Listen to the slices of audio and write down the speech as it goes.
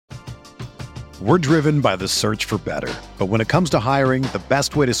We're driven by the search for better. But when it comes to hiring, the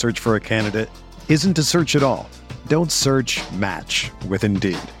best way to search for a candidate isn't to search at all. Don't search, match with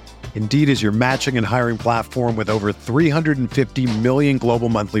Indeed. Indeed is your matching and hiring platform with over 350 million global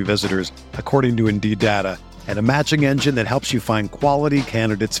monthly visitors, according to Indeed data, and a matching engine that helps you find quality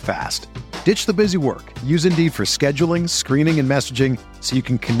candidates fast. Ditch the busy work. Use Indeed for scheduling, screening, and messaging so you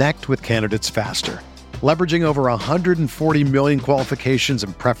can connect with candidates faster. Leveraging over 140 million qualifications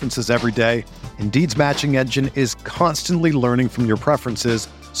and preferences every day, Indeed's matching engine is constantly learning from your preferences,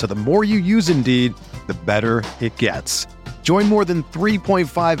 so the more you use Indeed, the better it gets. Join more than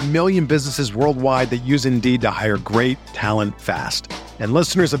 3.5 million businesses worldwide that use Indeed to hire great talent fast. And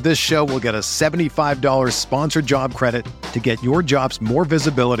listeners of this show will get a $75 sponsored job credit to get your jobs more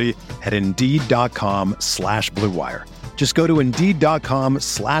visibility at Indeed.com/Blue Wire. Just go to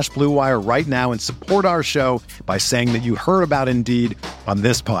Indeed.com/Blue Wire right now and support our show by saying that you heard about Indeed on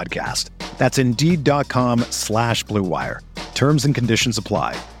this podcast. That's Indeed.com/Blue Wire. Terms and conditions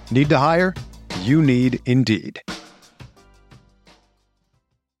apply. Need to hire? You need Indeed.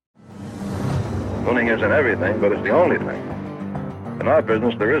 Winning isn't everything, but it's the only thing. In our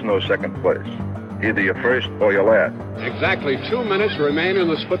business, there is no second place. Either you're first or you're last. Exactly 2 minutes remain in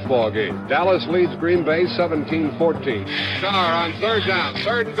this football game. Dallas leads Green Bay 17-14. Starr on third down.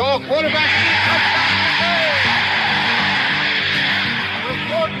 Third and goal. Quarterback. With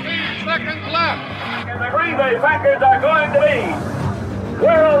 14 seconds left. And the Green Bay Packers are going to be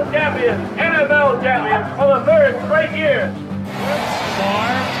world champions, NFL champions for the third straight year.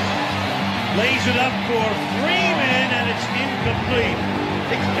 Starr lays it up for Freeman, and it's incomplete.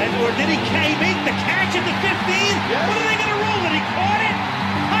 Or did he make the catch at the 15? Yes. What are they going to rule it? He caught it?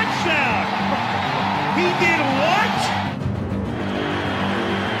 Touchdown! He did what?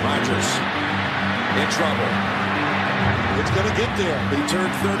 Rodgers in trouble. It's going to get there. He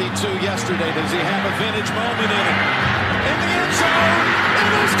turned 32 yesterday. Does he have a vintage moment in it? In the end zone,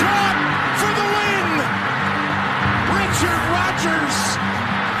 it is caught for the win! Richard Rodgers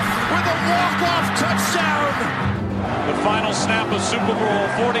with a walk-off touchdown. The final snap of Super Bowl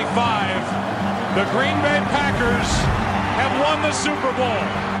 45. The Green Bay Packers have won the Super Bowl.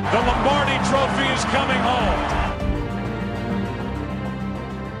 The Lombardi Trophy is coming home.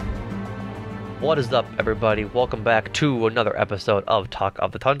 What is up, everybody? Welcome back to another episode of Talk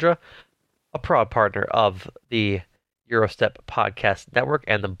of the Tundra, a proud partner of the Eurostep Podcast Network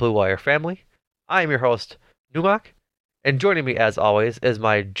and the Blue Wire family. I am your host, Numak, and joining me, as always, is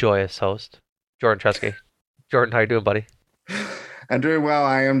my joyous host, Jordan Tresky. Jordan, how you doing, buddy? I'm doing well.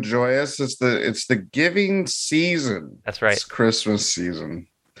 I am joyous. It's the giving season. That's right. It's Christmas season.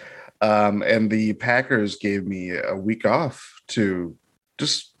 And the Packers gave me a week off to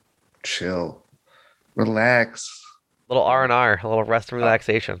just chill, relax. A little R&R, a little rest and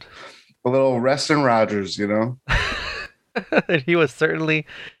relaxation. A little rest and Rodgers, you know? He was certainly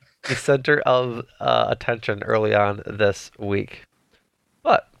the center of attention early on this week.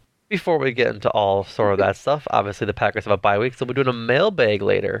 But before we get into all sort of that stuff, obviously the Packers have a bye week, so we're doing a mailbag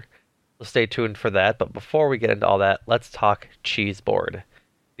later. So stay tuned for that. But before we get into all that, let's talk cheese board.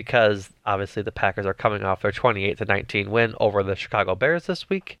 Because obviously the Packers are coming off their 28-19 win over the Chicago Bears this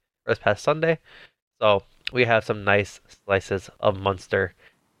past Sunday. So we have some nice slices of Munster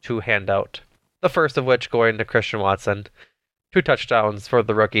to hand out. The first of which going to Christian Watson. 2 touchdowns for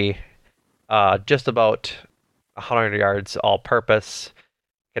the rookie. Just about 100 yards all-purpose.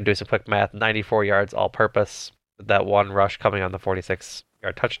 Can do some quick math. 94 yards all-purpose. With that one rush coming on the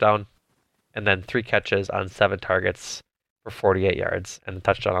 46-yard touchdown. And then 3 catches on 7 targets for 48 yards. And a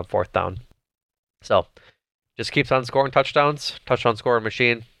touchdown on 4th down. So, just keeps on scoring touchdowns. Touchdown scoring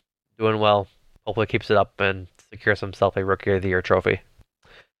machine. Doing well. Hopefully keeps it up and secures himself a Rookie of the Year trophy.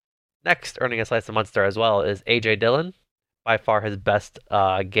 Next, earning a slice of Munster as well, is A.J. Dillon. By far his best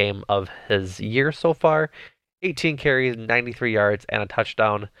game of his year so far. 18 carries, 93 yards, and a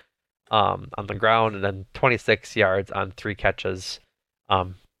touchdown on the ground, and then 26 yards on 3 catches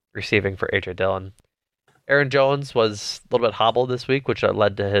receiving for A.J. Dillon. Aaron Jones was a little bit hobbled this week, which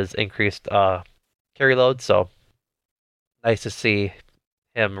led to his increased carry load, so nice to see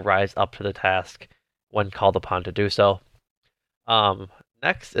him rise up to the task when called upon to do so.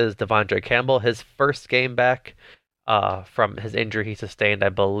 Next is Devondre Campbell, his first game back from his injury he sustained. I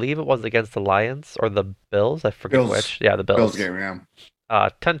believe it was against the Lions or the Bills. I forget which. Yeah, the Bills. Bills game, yeah.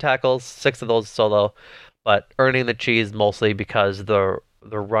 10 tackles, 6 of those solo, but earning the cheese mostly because the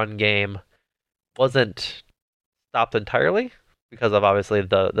run game wasn't stopped entirely because of obviously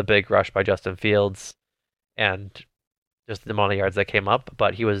the big rush by Justin Fields and just the amount of yards that came up.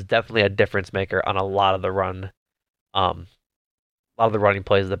 But he was definitely a difference maker on a lot of the running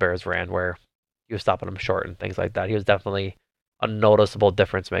plays the Bears ran, where he was stopping them short and things like that. He was definitely a noticeable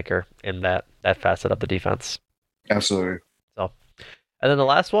difference maker in that facet of the defense. Absolutely. So, and then the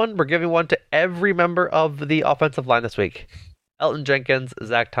last one, we're giving one to every member of the offensive line this week. Elton Jenkins,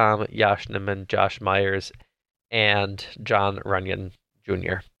 Zach Tom, Yosh Nijman, Josh Myers, and John Runyon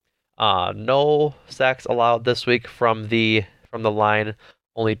Jr. No sacks allowed this week from the line.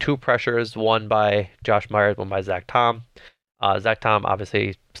 Only 2 pressures, one by Josh Myers, one by Zach Tom. Zach Tom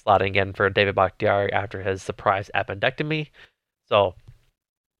obviously slotting in for David Bakhtiari after his surprise appendectomy. So,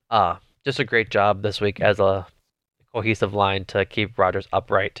 just a great job this week as a cohesive line to keep Rodgers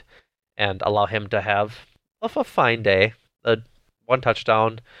upright and allow him to have a fine day. 1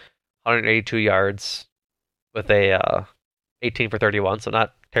 touchdown, 182 yards with a 18 for 31, so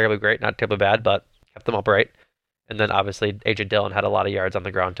not terribly great, not terribly bad, but kept them upright. And then obviously A.J. Dillon had a lot of yards on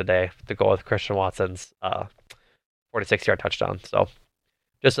the ground today to go with Christian Watson's 46-yard touchdown. So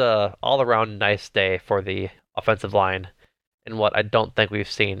just a all-around nice day for the offensive line, and what I don't think we've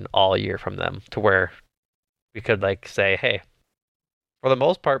seen all year from them, to where we could say, hey, for the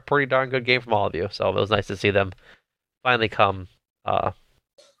most part, pretty darn good game from all of you. So it was nice to see them finally come up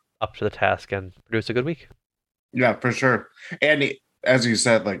to the task and produce a good week. Yeah, for sure. And as you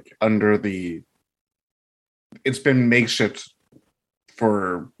said, it's been makeshift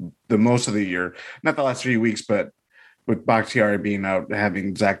for the most of the year. Not the last 3 weeks, but with Bakhtiari being out,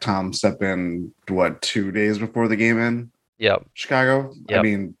 having Zach Tom step in, 2 days before the game in Chicago? Yep. I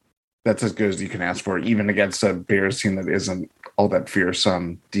mean, that's as good as you can ask for, even against a Bears team that isn't all that fierce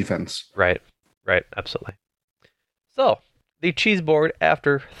on defense. Right, absolutely. So, the cheese board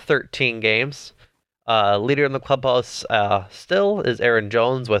after 13 games. Leader in the clubhouse still is Aaron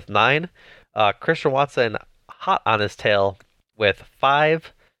Jones with 9. Christian Watson hot on his tail with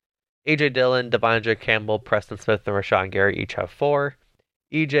 5. A.J. Dillon, Devondre Campbell, Preston Smith, and Rashawn Gary each have 4.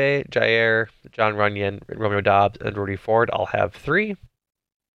 E.J., Jair, John Runyon, Romeo Doubs, and Rudy Ford all have 3.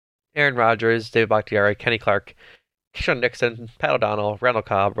 Aaron Rodgers, David Bakhtiari, Kenny Clark, Keyshawn Nixon, Pat O'Donnell, Randall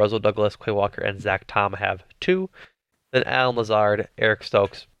Cobb, Russell Douglas, Quay Walker, and Zach Tom have 2. Then Alan Lazard, Eric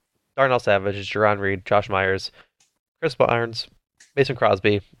Stokes, Darnell Savage, Jerron Reed, Josh Myers, Chris Barnes, Mason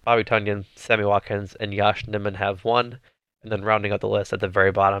Crosby, Bobby Tunyon, Sammy Watkins, and Yosh Nijman have 1. And then rounding out the list at the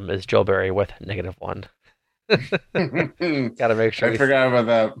very bottom is Joe Barry with -1. Gotta make sure I forgot about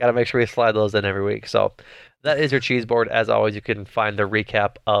that. Gotta make sure we slide those in every week. So that is your cheese board. As always, you can find the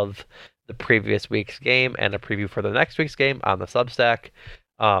recap of the previous week's game and a preview for the next week's game on the Substack.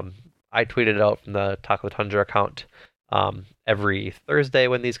 I tweeted it out from the Taco Tundra account every Thursday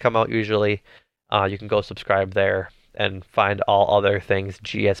when these come out usually. You can go subscribe there and find all other things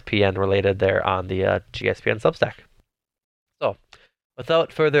GSPN related there on the GSPN Substack. So,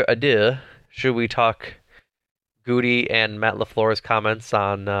 without further ado, should we talk Gutey and Matt LaFleur's comments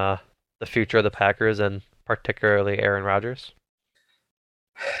on the future of the Packers and particularly Aaron Rodgers?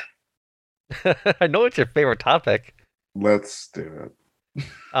 I know it's your favorite topic. Let's do it.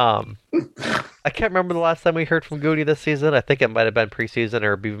 I can't remember the last time we heard from Gutey this season. I think it might have been preseason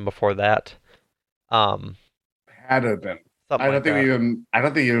or even before that. Had to have been. I don't think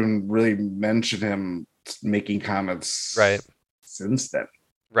we even really mentioned him making comments since then.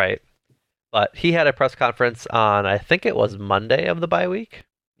 Right. But he had a press conference on, I think it was Monday of the bye week.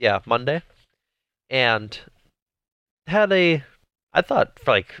 Yeah, Monday. And had I thought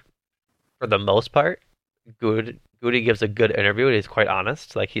for the most part, Gutey gives a good interview and he's quite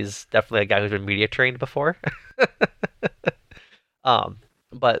honest. He's definitely a guy who's been media trained before.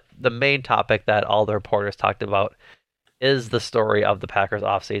 But the main topic that all the reporters talked about is the story of the Packers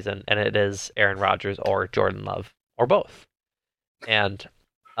offseason, and it is Aaron Rodgers or Jordan Love, or both. And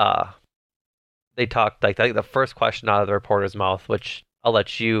they talked, I think the first question out of the reporter's mouth, which I'll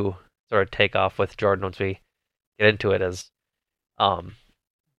let you sort of take off with Jordan once we get into it, is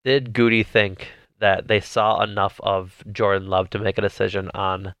did Gutey think that they saw enough of Jordan Love to make a decision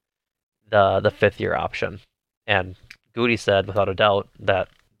on the fifth-year option? And Gutey said, without a doubt, that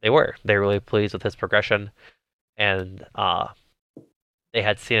they were. They were really pleased with his progression, and they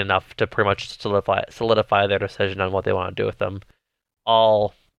had seen enough to pretty much solidify their decision on what they want to do with them.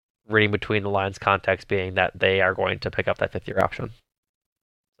 All reading between the lines context being that they are going to pick up that fifth-year option.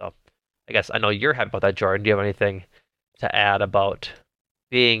 So I guess I know you're happy about that, Jordan. Do you have anything to add about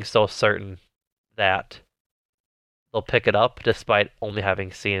being so certain that they'll pick it up despite only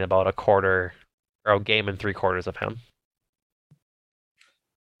having seen about a quarter or a game and 3/4 of him?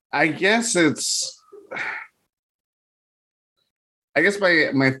 I guess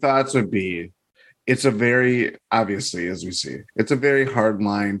my thoughts would be, it's a very, obviously, as we see, it's a very hard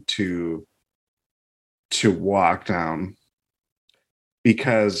line to walk down.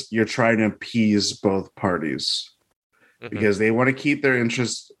 because you're trying to appease both parties. Because they want to keep their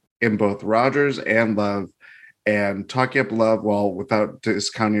interest in both Rodgers and Love and talking up Love while without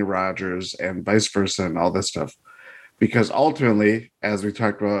discounting Rodgers and vice versa and all this stuff. Because ultimately, as we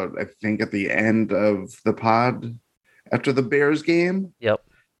talked about, I think at the end of the pod after the Bears game,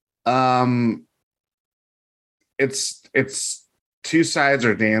 it's two sides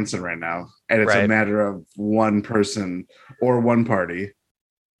are dancing right now, and it's a matter of one person or one party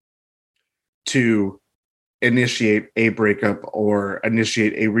to initiate a breakup or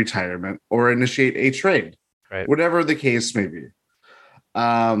initiate a retirement or initiate a trade, whatever the case may be.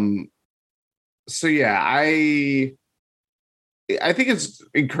 So yeah, I think it's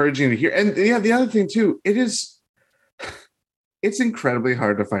encouraging to hear. And yeah, the other thing too, it's incredibly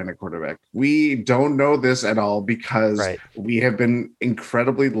hard to find a quarterback. We don't know this at all because we have been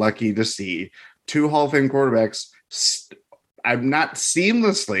incredibly lucky to see two Hall of Fame quarterbacks. I'm not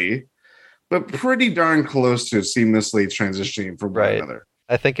seamlessly, but pretty darn close to seamlessly transitioning from one another.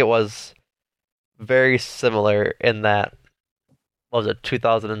 I think it was very similar in that, what was it,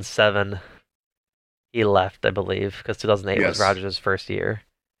 2007, he left, I believe, because 2008 was Rodgers' first year.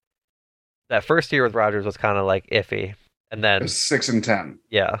 That first year with Rodgers was kind of like iffy. And then 6-10.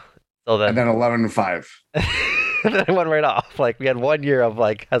 Yeah. So then, and then 11-5. And then it went right off. Like, we had 1 year of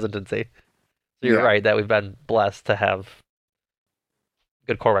like hesitancy. So you're right that we've been blessed to have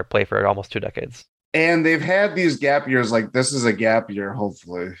good quarterback play for almost 2 decades. And they've had these gap years, like this is a gap year,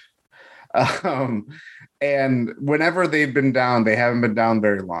 hopefully. And whenever they've been down, they haven't been down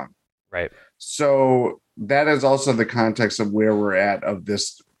very long. Right. So that is also the context of where we're at of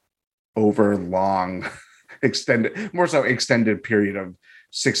this over long, extended period of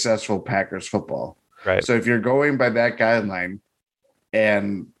successful Packers football. Right. So if you're going by that guideline,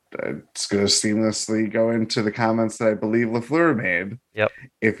 and it's going to seamlessly go into the comments that I believe LaFleur made. Yep.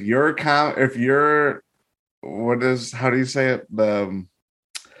 If you're how do you say it?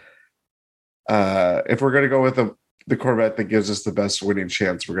 If we're going to go with the quarterback that gives us the best winning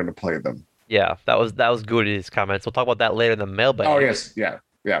chance, we're going to play them. Yeah, that was Gutey's comments. We'll talk about that later in the mailbag. Oh yes, yeah.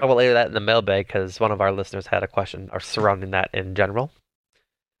 Talk about later that in the mailbag because one of our listeners had a question surrounding that in general.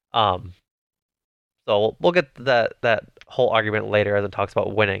 So we'll get to that whole argument later as it talks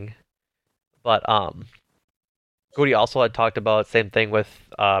about winning. But Gutey also had talked about same thing with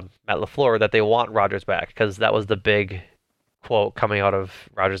Matt LaFleur that they want Rodgers back because that was the big quote coming out of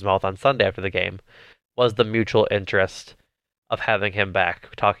Rodgers' mouth on Sunday after the game was the mutual interest of having him back.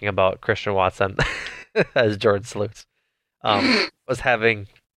 Talking about Christian Watson, as George salutes, was having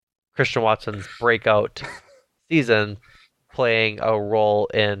Christian Watson's breakout season playing a role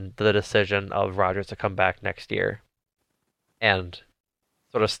in the decision of Rodgers to come back next year. And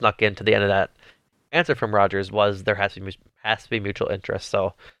sort of snuck into the end of that answer from Rodgers was there has to be mutual interest.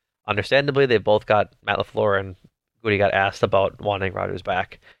 So understandably, they both got Matt LaFleur and Gutey got asked about wanting Rodgers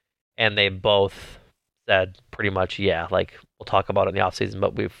back. And they both said pretty much, yeah, like we'll talk about it in the offseason,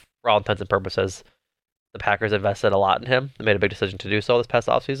 but for all intents and purposes, the Packers invested a lot in him. They made a big decision to do so this past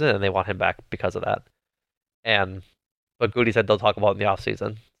offseason, and they want him back because of that. But Gutey said they'll talk about it in the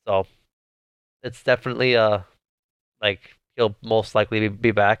offseason. So it's definitely like he'll most likely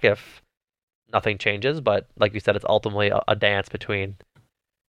be back if nothing changes. But like you said, it's ultimately a dance between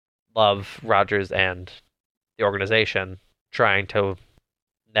Love, Rodgers, and the organization trying to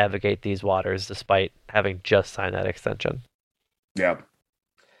navigate these waters despite having just signed that extension. Yeah.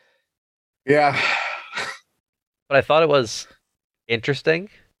 Yeah. But I thought it was interesting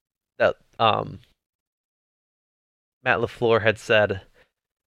that Matt LaFleur had said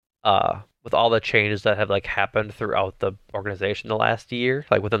with all the changes that have like happened throughout the organization the last year,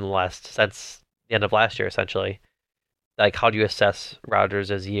 like since the end of last year essentially, like how do you assess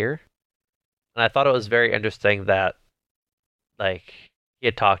Rodgers' year? And I thought it was very interesting that like he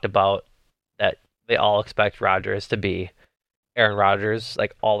had talked about that they all expect Rodgers to be Aaron Rodgers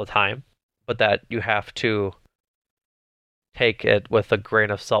like all the time, but that you have to take it with a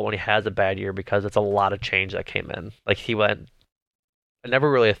grain of salt when he has a bad year because it's a lot of change that came in. Like I never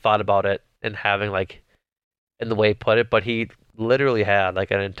really thought about it in having like in the way he put it, but he literally had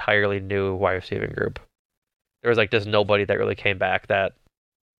like an entirely new wide receiving group. There was like just nobody that really came back that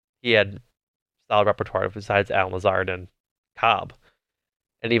he had solid repertoire besides Allen Lazard and Cobb.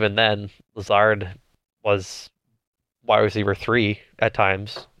 And even then, Lazard was wide receiver 3 at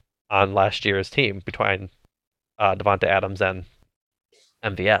times on last year's team between Devonta Adams and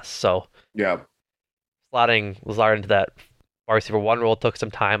MVS. So yeah, slotting Lazard into that wide receiver 1 role took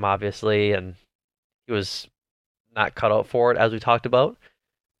some time, obviously, and he was not cut out for it, as we talked about.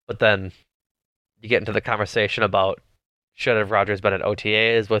 But then you get into the conversation about should have Rodgers been at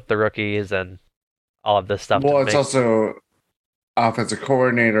OTAs with the rookies and all of this stuff? Well, it's also offensive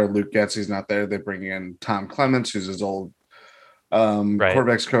coordinator Luke Getsy's not there. They bring in Tom Clements, who's his old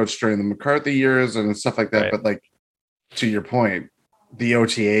quarterbacks coach during the McCarthy years and stuff like that. Right. But like to your point, the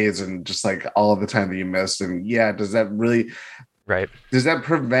OTAs and just like all of the time that you missed, and does that really does that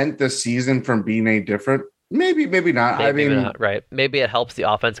prevent the season from being any different? Maybe not. Maybe not, right. Maybe it helps the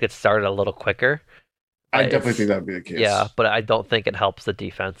offense get started a little quicker. I definitely think that would be the case. Yeah, but I don't think it helps the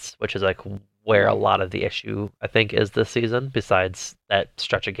defense, which is like where a lot of the issue, I think, is this season, besides that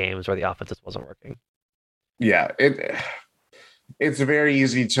stretch of games where the offense just wasn't working. Yeah, it's very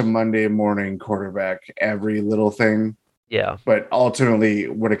easy to Monday morning quarterback every little thing. Yeah. But ultimately,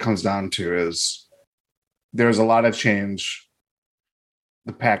 what it comes down to is there's a lot of change.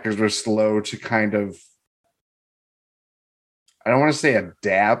 The Packers were slow to kind of, I don't want to say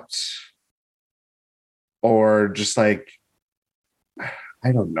adapt, or just like,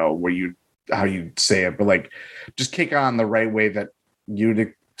 I don't know how you'd say it, but like just kick on the right way that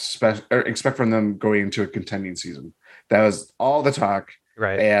you'd expect from them going into a contending season. That was all the talk.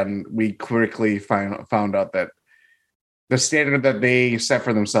 Right. And we quickly found out that the standard that they set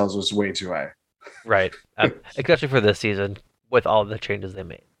for themselves was way too high. Right. Especially for this season with all the changes they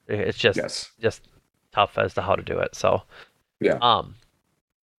made. It's just tough as to how to do it. So,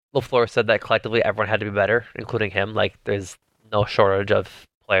 LaFleur said that collectively everyone had to be better, including him. Like there's no shortage of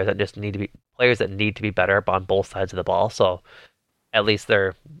players that need to be better on both sides of the ball. So at least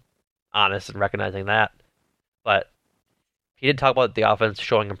they're honest in recognizing that. But he did talk about the offense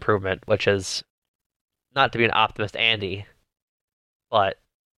showing improvement, which is not to be an optimist, Andy, but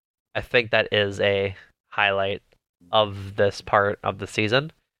I think that is a highlight of this part of the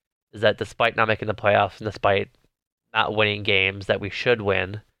season, is that despite not making the playoffs and despite not winning games that we should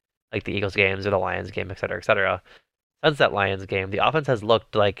win, like the Eagles games or the Lions game, et cetera, since that Lions game, the offense has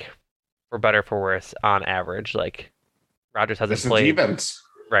looked like, for better for worse, on average. Like Rodgers hasn't played. It's the defense.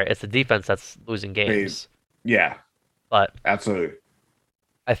 Right, it's the defense that's losing games. Yeah. But absolutely.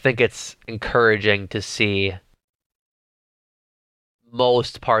 I think it's encouraging to see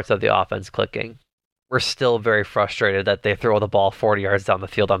most parts of the offense clicking. We're still very frustrated that they throw the ball 40 yards down the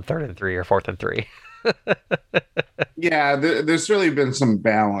field on 3rd and 3 or 4th and 3. Yeah, there's really been some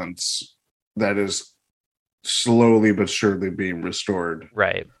balance that is slowly but surely being restored.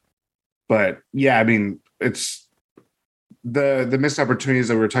 Right. But yeah, I mean, it's the missed opportunities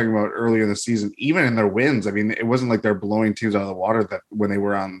that we were talking about earlier in the season, even in their wins. I mean, it wasn't like they're blowing teams out of the water that when they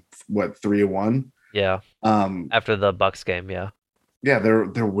were on 3-1. Yeah. After the Bucs game, yeah. Yeah,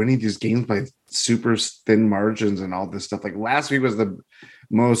 they're winning these games by super thin margins and all this stuff. Like last week was the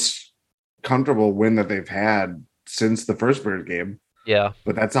most comfortable win that they've had since the first Bird game. Yeah.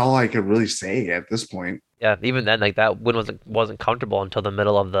 But that's all I could really say at this point. Yeah, even then, like that win wasn't comfortable until the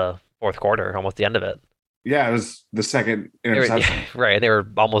middle of the fourth quarter, almost the end of it. Yeah, it was the second interception. Right, they were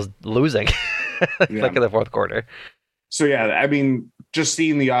almost losing like in the fourth quarter. So, yeah, I mean, just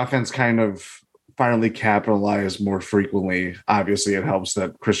seeing the offense kind of finally capitalize more frequently, obviously it helps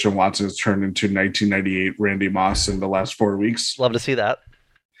that Christian Watson has turned into 1998 Randy Moss in the last 4 weeks. Love to see that.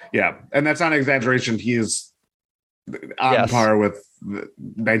 Yeah, and that's not an exaggeration. He is on par with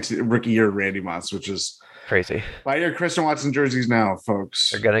the rookie year Randy Moss, which is crazy. Buy your Christian Watson jerseys now, folks.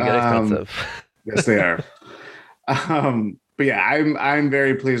 They're going to get expensive. Yes, they are. But yeah, I'm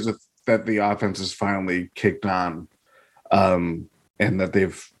very pleased with that the offense has finally kicked on, and that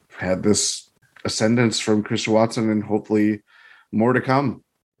they've had this ascendance from Christian Watson and hopefully more to come.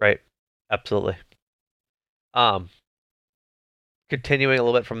 Right. Absolutely. Continuing a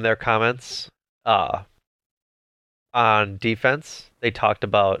little bit from their comments, on defense, they tried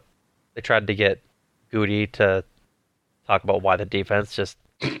to get Gutey to talk about why the defense just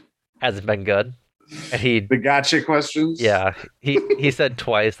hasn't been good. And the gotcha questions. Yeah. He said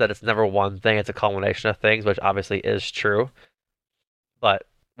twice that it's never one thing, it's a culmination of things, which obviously is true. But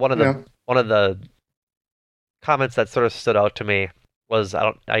one of the comments that sort of stood out to me was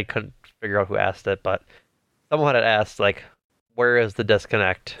I couldn't figure out who asked it, but someone had asked, like, where is the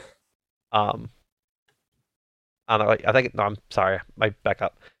disconnect? I'm sorry, I back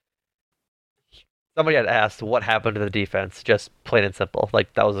up. Somebody had asked what happened to the defense, just plain and simple.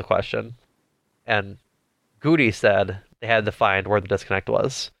 Like, that was the question. And Gutey said they had to find where the disconnect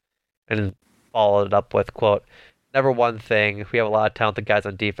was, and followed it up with, quote, never one thing. We have a lot of talented guys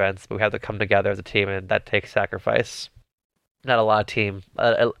on defense, but we have to come together as a team, and that takes sacrifice. Not a lot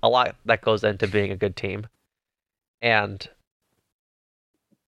a lot that goes into being a good team. And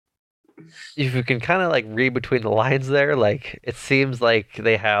if you can kind of like read between the lines there, like it seems like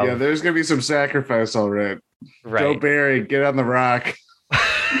they have. Yeah, there's gonna be some sacrifice, all right. Right. Joe Barry, get on the rock.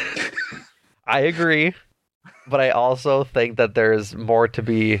 I agree, but I also think that there's more to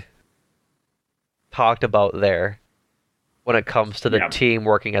be talked about there when it comes to the team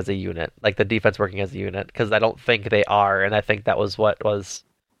working as a unit, like the defense working as a unit, because I don't think they are, and I think that was what was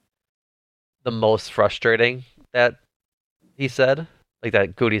the most frustrating that he said, like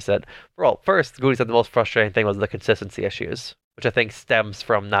that Gutey said. Well, first, Gutey said the most frustrating thing was the consistency issues, which I think stems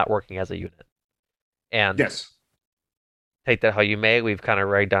from not working as a unit. And yes, take that how you may, we've kind of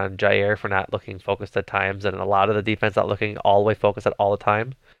ragged on Jair for not looking focused at times, and a lot of the defense not looking all the way focused at all the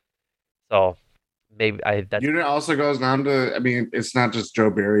time. So maybe that unit also goes down to, I mean, it's not just Joe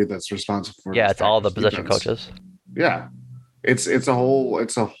Barry that's responsible for. Yeah, it's all the position coaches. Yeah, it's a whole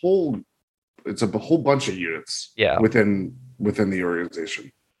bunch of units. Yeah, within the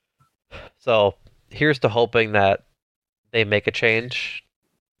organization. So here's to hoping that they make a change.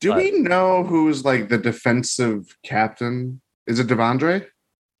 Do we know who's like the defensive captain? Is it Devondre?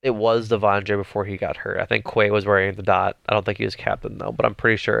 It was Devondre before he got hurt. I think Quay was wearing the dot. I don't think he was captain though, but I'm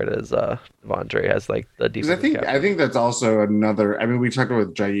pretty sure it is Devondre as like the defensive captain. I think that's also another. I mean, we talked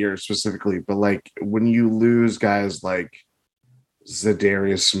about Jair specifically, but like when you lose guys like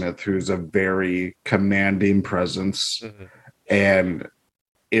Zadarius Smith, who's a very commanding presence, and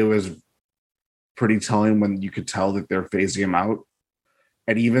it was pretty telling when you could tell that they're phasing him out.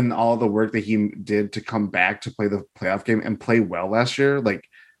 And even all the work that he did to come back to play the playoff game and play well last year, like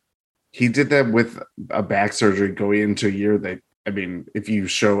he did that with a back surgery going into a year that, I mean, if you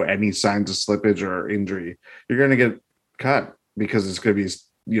show any signs of slippage or injury, you're going to get cut because it's going to be,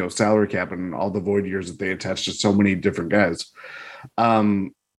 salary cap and all the void years that they attach to so many different guys.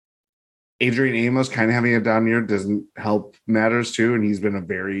 Adrian Amos kind of having a down year doesn't help matters too. And he's been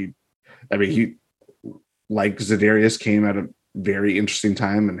he, like Zadarius, came at a very interesting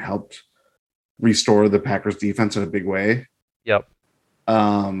time and helped restore the Packers defense in a big way. Yep.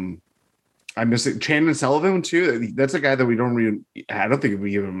 I miss it. Chandon Sullivan too. That's a guy that I don't think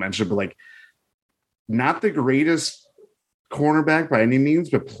we even mentioned, but like not the greatest cornerback by any means,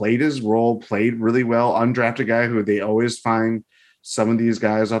 but played his role, played really well. Undrafted guy who they always find some of these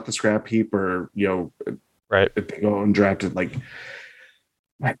guys off the scrap heap or, right. If they go undrafted, like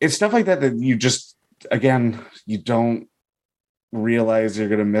it's stuff like that you just, again, you don't realize you're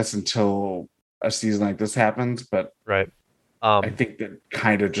going to miss until a season like this happens. But right. I think that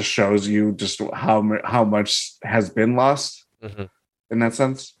kind of just shows you just how much has been lost in that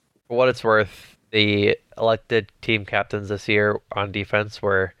sense. For what it's worth, the elected team captains this year on defense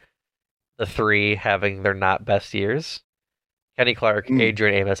were the three having their not best years: Kenny Clark,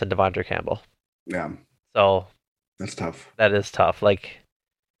 Adrian Amos, and Devondre Campbell. Yeah. So that's tough. That is tough. Like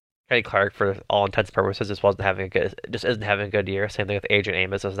Kenny Clark, for all intents and purposes, isn't having a good year. Same thing with Adrian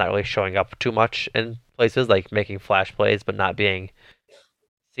Amos, is not really showing up too much in places, like making flash plays, but not being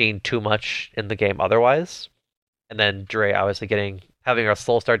seen too much in the game otherwise. And then Dre obviously having a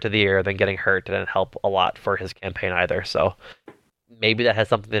slow start to the year, then getting hurt didn't help a lot for his campaign either. So maybe that has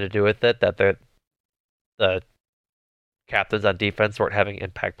something to do with it, that the captains on defense weren't having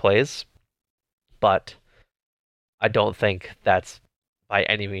impact plays. But I don't think that's by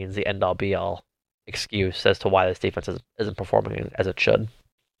any means the end-all be-all excuse as to why this defense isn't performing as it should.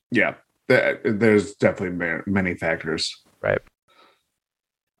 Yeah, there's definitely many factors. Right.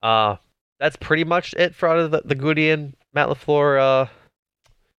 That's pretty much it for out of the Gutey and Matt LaFleur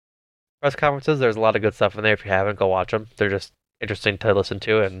press conferences. There's a lot of good stuff in there. If you haven't, go watch them. They're just interesting to listen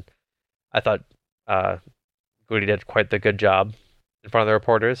to, and I thought Gutey did quite the good job in front of the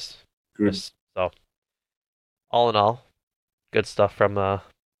reporters. So, all in all, good stuff from the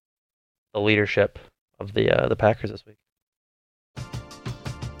leadership of the Packers this week.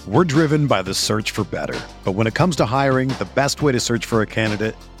 We're driven by the search for better. But when it comes to hiring, the best way to search for a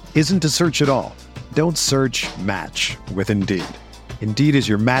candidate isn't to search at all. Don't search, match with Indeed. Indeed is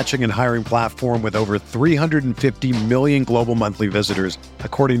your matching and hiring platform with over 350 million global monthly visitors,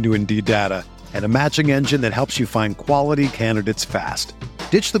 according to Indeed data, and a matching engine that helps you find quality candidates fast.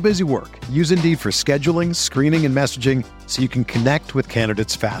 Ditch the busy work. Use Indeed for scheduling, screening, and messaging so you can connect with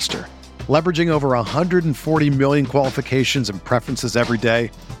candidates faster. Leveraging over 140 million qualifications and preferences every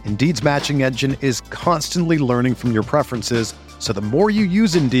day, Indeed's matching engine is constantly learning from your preferences, so the more you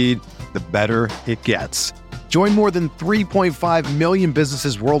use Indeed, the better it gets. Join more than 3.5 million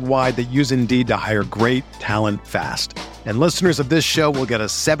businesses worldwide that use Indeed to hire great talent fast. And listeners of this show will get a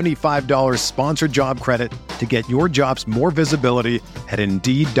 $75 sponsored job credit to get your jobs more visibility at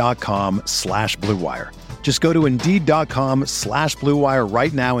Indeed.com/Blue Wire. Just go to Indeed.com/Blue Wire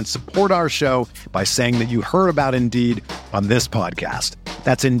right now and support our show by saying that you heard about Indeed on this podcast.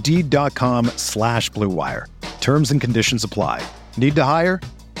 That's Indeed.com/Blue Wire. Terms and conditions apply. Need to hire?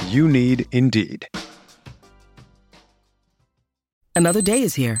 You need Indeed. Another day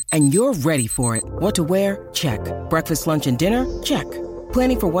is here, and you're ready for it. What to wear? Check. Breakfast, lunch, and dinner? Check.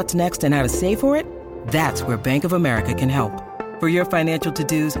 Planning for what's next and how to save for it? That's where Bank of America can help. For your financial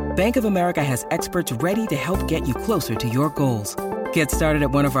to-dos, Bank of America has experts ready to help get you closer to your goals. Get started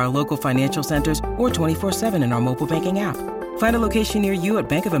at one of our local financial centers or 24/7 in our mobile banking app. Find a location near you at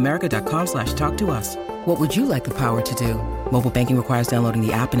bankofamerica.com/talktous. What would you like the power to do? Mobile banking requires downloading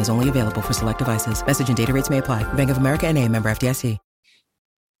the app and is only available for select devices. Message and data rates may apply. Bank of America N.A., member FDIC.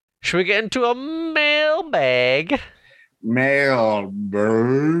 Should we get into a mailbag? Mail.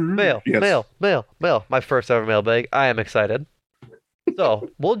 Yes. Mail. My first ever mailbag. I am excited. So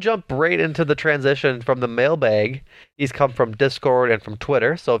we'll jump right into the transition from the mailbag. These come from Discord and from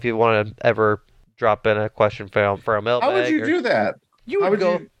Twitter. So if you want to ever drop in a question for a mailbag, how would you do that? You would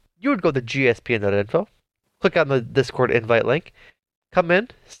go to gspn.info, click on the Discord invite link, come in,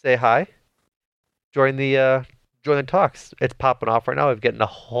 say hi, join the talks. It's popping off right now. We're getting a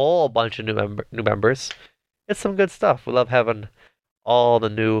whole bunch of new members. It's some good stuff. We love having all the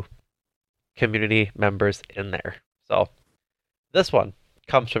new community members in there. So this one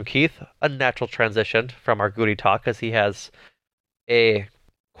comes from Keith, a natural transition from our Gutey talk, as he has a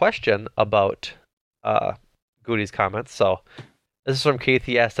question about Gutey's comments. So this is from Keith.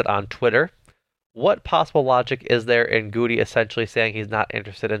 He asked it on Twitter. What possible logic is there in Gutey essentially saying he's not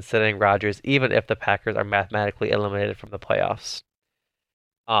interested in sitting Rodgers, even if the Packers are mathematically eliminated from the playoffs?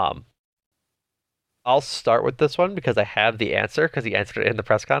 I'll start with this one because I have the answer, because he answered it in the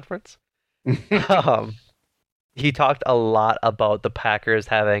press conference. He talked a lot about the Packers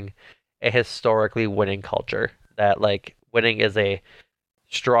having a historically winning culture, that like winning is a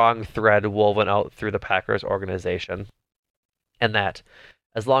strong thread woven out through the Packers organization, and that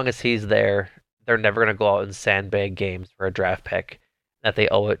as long as he's there, they're never going to go out and sandbag games for a draft pick, that they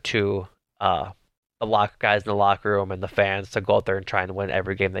owe it to the guys in the locker room and the fans to go out there and try and win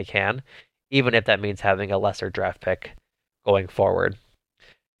every game they can, even if that means having a lesser draft pick going forward.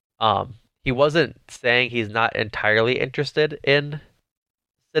 He wasn't saying he's not entirely interested in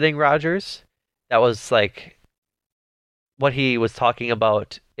sitting Rodgers. That was like what he was talking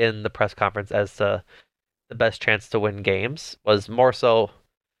about in the press conference as to the best chance to win games, was more so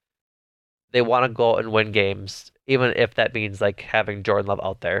they want to go out and win games, even if that means like having Jordan Love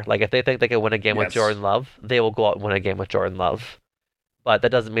out there. Like if they think they can win a game with Jordan Love, they will go out and win a game with Jordan Love. But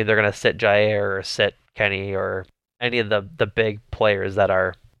that doesn't mean they're going to sit Jair or sit Kenny or any of the big players that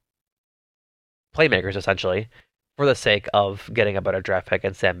are playmakers, essentially, for the sake of getting a better draft pick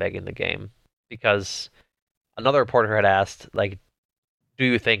and sandbagging the game. Because another reporter had asked, like, do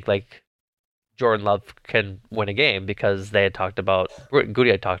you think like Jordan Love can win a game? Because Gutey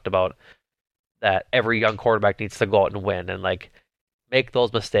had talked about that every young quarterback needs to go out and win and like make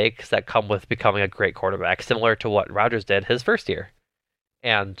those mistakes that come with becoming a great quarterback, similar to what Rodgers did his first year.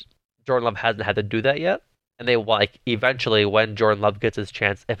 And Jordan Love hasn't had to do that yet. And they like eventually, when Jordan Love gets his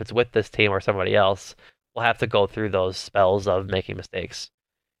chance, if it's with this team or somebody else, will have to go through those spells of making mistakes.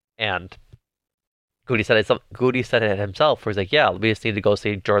 And Gutey said it himself, where he's like, yeah, we just need to go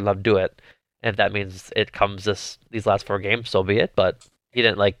see Jordan Love do it. And if that means it comes these last 4 games, so be it. But he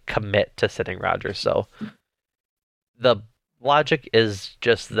didn't like commit to sitting Rodgers. So the logic is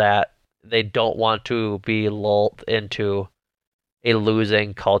just that they don't want to be lulled into a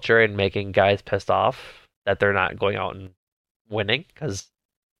losing culture and making guys pissed off that they're not going out and winning. Because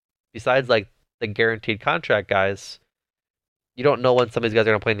besides like the guaranteed contract guys, you don't know when some of these guys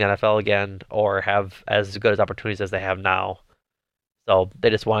are going to play in the NFL again or have as good as opportunities as they have now. So they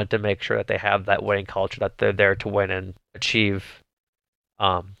just wanted to make sure that they have that winning culture, that they're there to win and achieve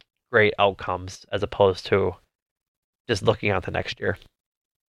great outcomes, as opposed to just looking out the next year.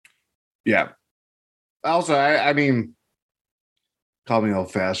 Yeah. Also, I mean, call me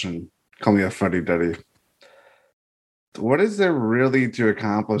old-fashioned, call me a fuddy-duddy. What is there really to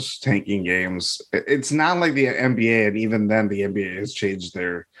accomplish tanking games? It's not like the NBA, and even then the NBA has changed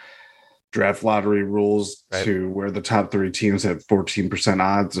their draft lottery rules to where the top 3 teams have 14%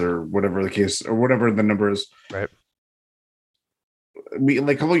 odds or whatever the case, or whatever the number is. Right.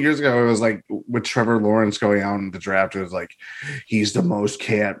 Like a couple of years ago, it was like with Trevor Lawrence going out in the draft, it was like he's the most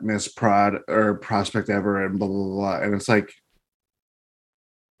can't miss prospect ever, and blah blah blah. And it's like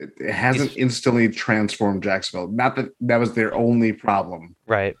it hasn't instantly transformed Jacksonville. Not that that was their only problem,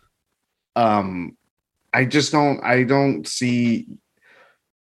 right? I don't see.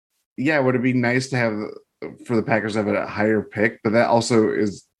 Yeah, would it be nice to have for the Packers to have a higher pick? But that also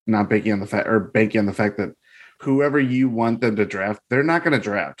is not banking on the fact that whoever you want them to draft, they're not going to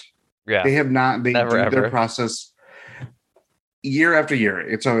draft. Yeah. They have not. They Never, do ever. their process year after year.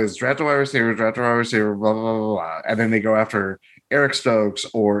 It's always draft a wide receiver, blah, blah, blah, blah. And then they go after Eric Stokes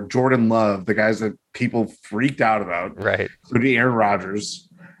or Jordan Love, the guys that people freaked out about. Right. Including Aaron Rodgers.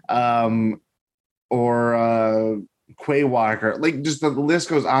 Or Quay Walker. Like, just the list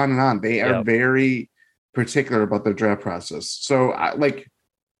goes on and on. They are very particular about their draft process. So, I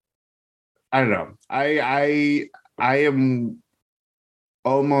don't know. I am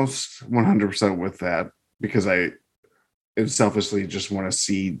almost 100% with that because I selfishly just want to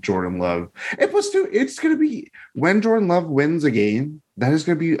see Jordan Love. And plus, too, it's going to be when Jordan Love wins a game, that is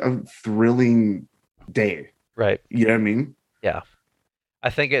going to be a thrilling day. Right. You know what I mean? Yeah. I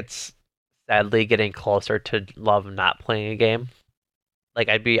think it's sadly getting closer to Love not playing a game. Like,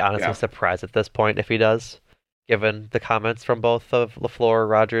 I'd be honestly surprised at this point if he does, given the comments from both of LaFleur,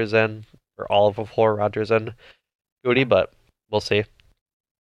 Rodgers, or all of LaFleur, Rodgers, and Gutey, but we'll see.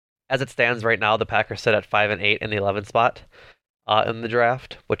 As it stands right now, the Packers sit at 5-8 in the 11th spot in the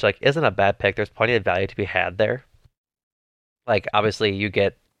draft, which isn't a bad pick. There's plenty of value to be had there. Like, obviously, you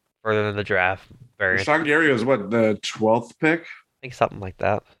get further in the draft. Sean Gary was what, the 12th pick? I think something like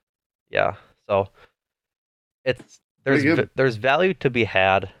that. Yeah. So there's value to be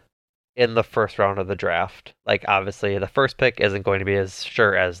had in the first round of the draft. Like, obviously, the first pick isn't going to be as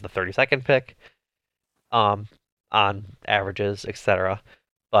sure as the 32nd pick, on averages, etc.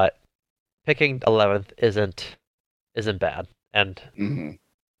 But picking 11th isn't bad, and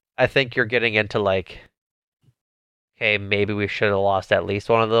I think you're getting into okay, maybe we should have lost at least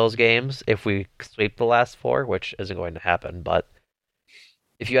one of those games if we sweep the last four, which isn't going to happen. But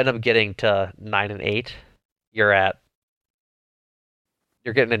if you end up getting to 9-8, you're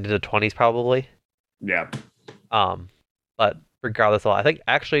getting into the 20s probably. Yeah. But regardless of all, I think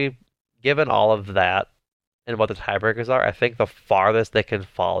actually, given all of that and what the tiebreakers are, I think the farthest they can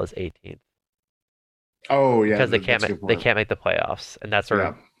fall is 18th. Oh yeah, because they can't make the playoffs, and that's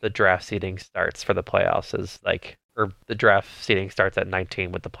where the draft seeding starts for the playoffs. Or the draft seeding starts at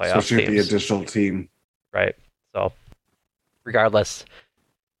 19 with the playoffs. Especially the additional team, right? So, regardless,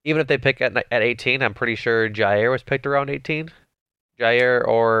 even if they pick at 18, I'm pretty sure Jair was picked around 18. Jair,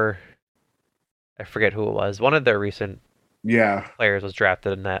 or I forget who it was. One of their recent players was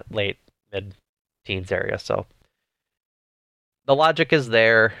drafted in that late mid-teens area. So the logic is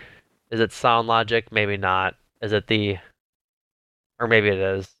there. Is it sound logic? Maybe not. Or maybe it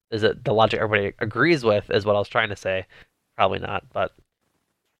is. Is it the logic everybody agrees with? Is what I was trying to say. Probably not. But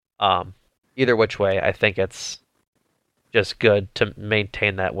either which way, I think it's just good to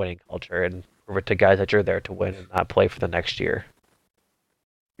maintain that winning culture and prove it to guys that you're there to win and not play for the next year.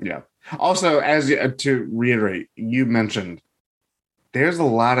 Yeah. Also, to reiterate, you mentioned there's a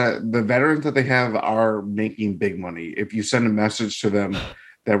lot of the veterans that they have are making big money. If you send a message to them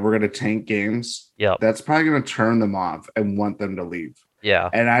that we're going to tank games, that's probably going to turn them off and want them to leave. Yeah.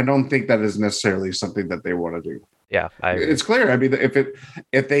 And I don't think that is necessarily something that they want to do. Yeah. It's clear. I mean,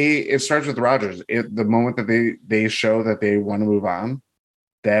 it starts with Rodgers. The moment that they show that they want to move on,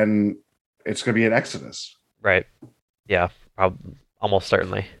 then it's going to be an exodus. Right. Yeah. Almost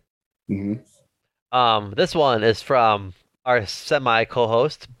certainly. Mm-hmm. This one is from our semi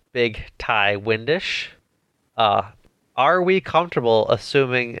co-host, Big Ty Windish. Are we comfortable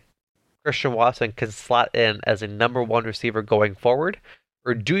assuming Christian Watson can slot in as a number one receiver going forward,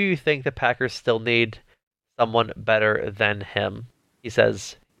 or do you think the Packers still need someone better than him? He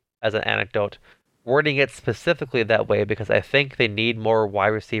says, as an anecdote, wording it specifically that way because I think they need more wide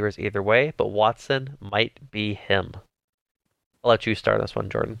receivers either way, but Watson might be him. I'll let you start this one,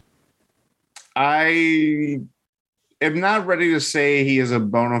 Jordan. I am not ready to say he is a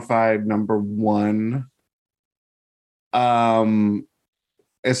bona fide number one.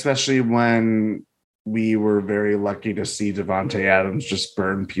 Especially when we were very lucky to see Devontae Adams just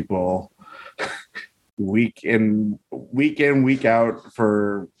burn people week in, week out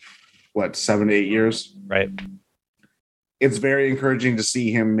for 7 to 8 years. Right. It's very encouraging to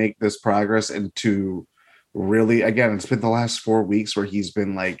see him make this progress and to really, again, it's been the last 4 weeks where he's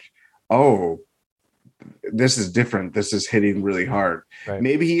been like, oh, this is different. This is hitting really hard. Right.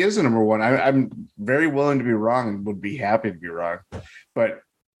 Maybe he is a number one. I'm very willing to be wrong and would be happy to be wrong. But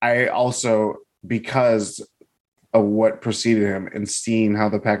I also, because of what preceded him and seeing how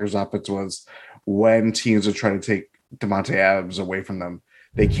the Packers offense was when teams are trying to take Devontae Adams away from them,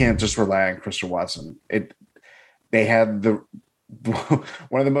 they can't just rely on Christian Watson. They had one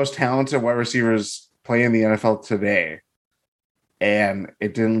of the most talented wide receivers play in the NFL today, and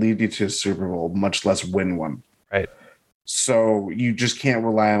it didn't lead you to a Super Bowl, much less win one. Right. So you just can't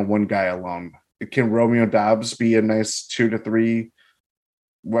rely on one guy alone. can Romeo Doubs be a nice 2 to 3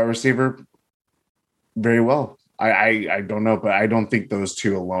 wide receiver? Very well. I don't know, but I don't think those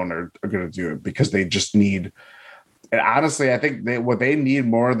two alone are going to do it because they just need. And honestly, I think what they need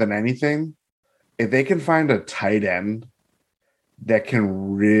more than anything, if they can find a tight end that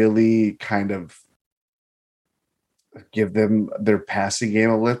can really kind of give them their passing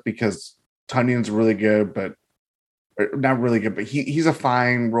game a lift, because Tunyon's really good, but not really good, but he's a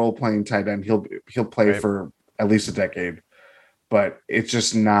fine role playing tight end. He'll play for at least a decade, but it's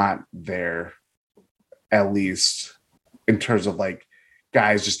just not there. At least in terms of like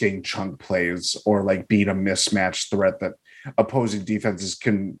guys just getting chunk plays or like being a mismatch threat that opposing defenses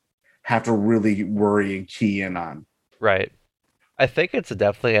can have to really worry and key in on. Right. I think it's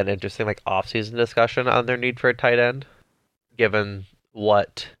definitely an interesting like off-season discussion on their need for a tight end, given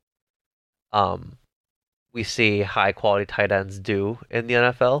what we see high quality tight ends do in the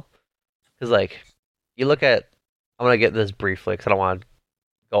NFL. Because like you look at, I'm gonna get this briefly because I don't want to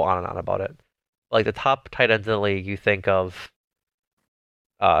go on and on about it. Like the top tight ends in the league, you think of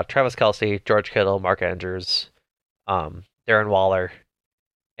Travis Kelce, George Kittle, Mark Andrews, Darren Waller,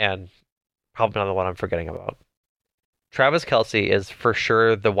 and probably another one I'm forgetting about. Travis Kelce is for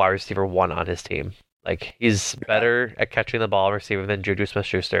sure the wide receiver 1 on his team. Like he's better at catching the ball and receiving than Juju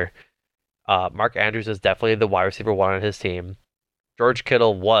Smith-Schuster. Mark Andrews is definitely the wide receiver 1 on his team. George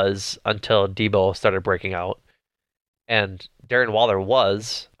Kittle was until Debo started breaking out. And Darren Waller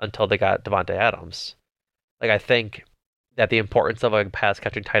was until they got Devontae Adams. Like I think that the importance of a pass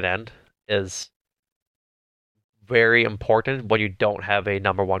catching tight end is very important when you don't have a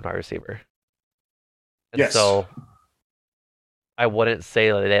number 1 wide receiver. And so I wouldn't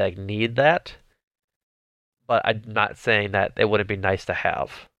say that they like need that, but I'm not saying that it wouldn't be nice to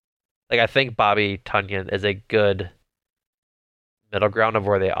have. Like I think Bobby Tunyon is a good middle ground of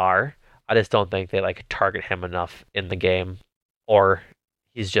where they are. I just don't think they like target him enough in the game, or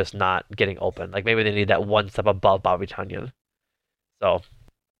he's just not getting open. Like maybe they need that one step above Bobby Tunyon. So,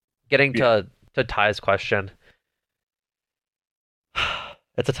 getting to Ty's question,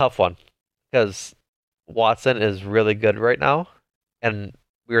 it's a tough one because Watson is really good right now, and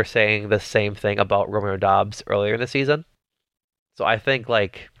we were saying the same thing about Romeo Doubs earlier in the season. So I think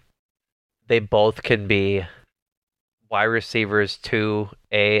like they both can be wide receivers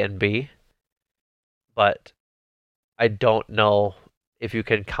 2A and B, but I don't know if you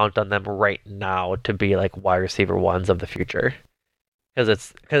can count on them right now to be like wide receiver 1s of the future,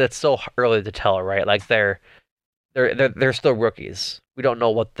 because it's so early to tell, right? Like they're still rookies. We don't know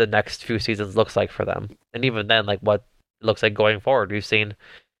what the next few seasons looks like for them, and even then, like what it looks like going forward. We've seen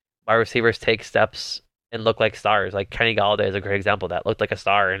wide receivers take steps and look like stars. Like Kenny Golladay is a great example of that. Looked like a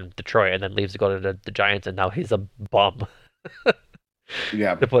star in Detroit and then leaves to go to the Giants, and now he's a bum.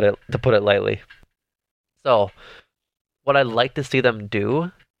 Yeah, to put it lightly. So, what I'd like to see them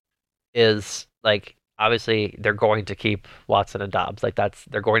do is like obviously they're going to keep Watson and Dobbs. Like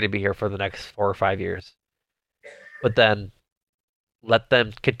they're going to be here for the next 4 or 5 years. But then let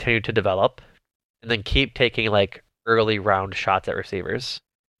them continue to develop and then keep taking like early round shots at receivers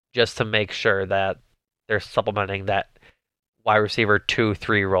just to make sure that they're supplementing that wide receiver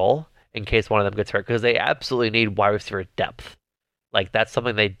 2-3 role in case one of them gets hurt, because they absolutely need wide receiver depth. Like that's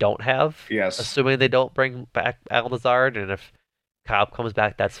something they don't have. Yes. Assuming they don't bring back Al Lazard, and if Kyle comes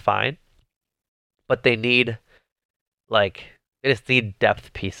back, that's fine. But they just need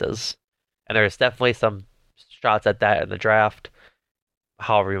depth pieces, and there's definitely some shots at that in the draft.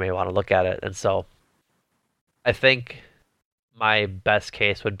 However you may want to look at it, and so I think my best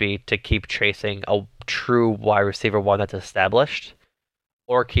case would be to keep chasing a true wide receiver 1 that's established,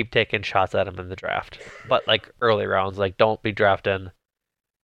 or keep taking shots at him in the draft. But like early rounds, like don't be drafting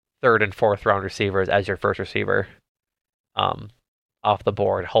 3rd and 4th round receivers as your first receiver off the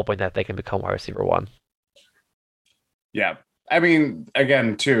board, hoping that they can become wide receiver 1. Yeah. I mean,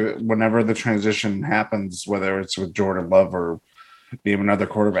 again, too, whenever the transition happens, whether it's with Jordan Love or name another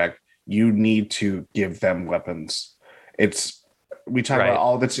quarterback, you need to give them weapons. We talk about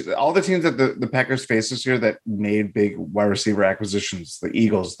all the teams that the Packers face this year that made big wide receiver acquisitions, the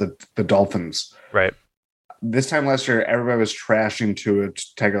Eagles, the Dolphins. Right. This time last year, everybody was trashing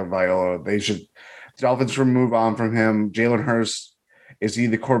Tagovailoa. The Dolphins should move on from him. Jalen Hurts, is he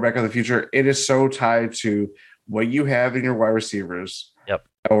the quarterback of the future? It is so tied to what you have in your wide receivers,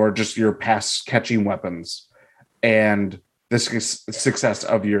 or just your pass catching weapons, and the success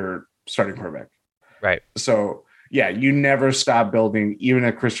of your starting quarterback. Right. So, yeah, you never stop building, even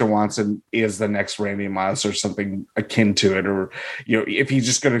if Christian Watson is the next Randy Moss or something akin to it, or if he's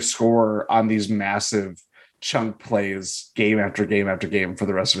just going to score on these massive chunk plays game after game after game for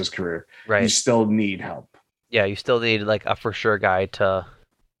the rest of his career. Right. You still need help. Yeah, you still need like a for sure guy to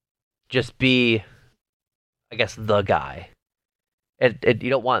just be, I guess, the guy. You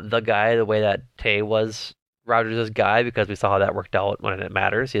don't want the guy the way that Tay was Rodgers' guy, because we saw how that worked out when it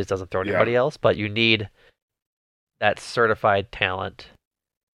matters. He just doesn't throw anybody else, but you need that certified talent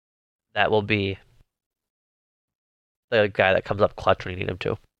that will be the guy that comes up clutch when you need him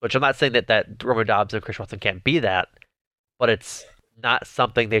to. Which I'm not saying that Romeo Doubs and Chris Wilson can't be that, but it's not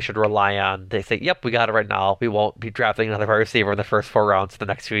something they should rely on. They say, yep, we got it right now. We won't be drafting another wide receiver in the first 4 rounds in the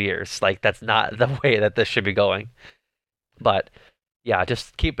next few years. Like, that's not the way that this should be going. But yeah,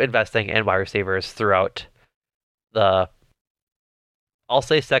 just keep investing in wide receivers throughout I'll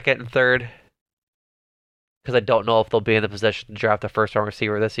say second and third, because I don't know if they'll be in the position to draft a first round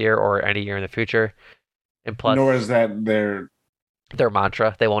receiver this year or any year in the future. And plus, nor is that their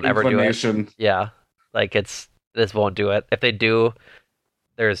mantra. They won't ever do it. Yeah. Like, this won't do it. If they do,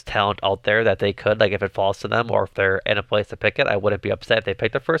 there's talent out there that they could, like, if it falls to them, or if they're in a place to pick it, I wouldn't be upset if they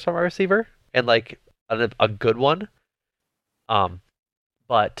picked a first round receiver and like a good one.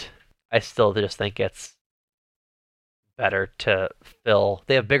 But I still just think it's better to fill.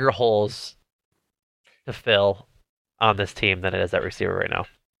 They have bigger holes to fill on this team than it is at receiver right now.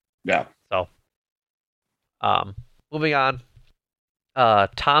 Yeah. So, moving on.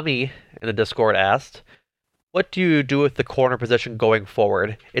 Tommy in the Discord asked, what do you do with the corner position going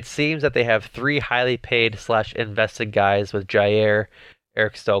forward? It seems that they have 3 highly paid / invested guys with Jair,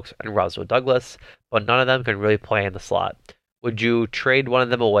 Eric Stokes, and Rasul Douglas, but none of them can really play in the slot. Would you trade one of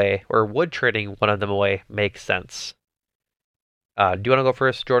them away, or would trading one of them away make sense? Do you want to go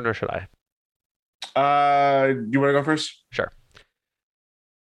first, Jordan, or should I? You want to go first? Sure.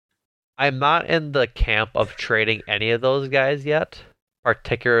 I'm not in the camp of trading any of those guys yet,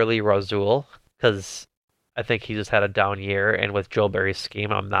 particularly Rasul, because I think he just had a down year, and with Joe Barry's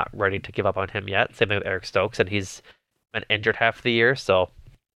scheme, I'm not ready to give up on him yet. Same thing with Eric Stokes, and he's been injured half the year, so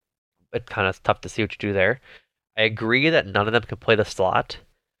it's kind of tough to see what you do there. I agree that none of them can play the slot.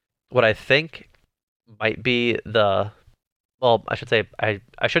 What I think might be I should say, I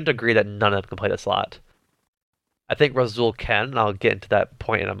shouldn't agree that none of them can play the slot. I think Rasul can, and I'll get into that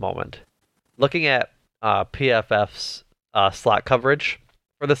point in a moment. Looking at PFF's slot coverage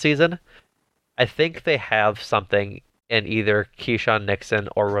for the season, I think they have something in either Keyshawn Nixon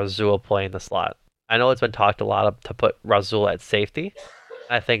or Rasul playing the slot. I know it's been talked a lot to put Rasul at safety.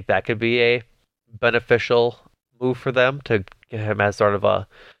 I think that could be a beneficial move for them, to get him as sort of a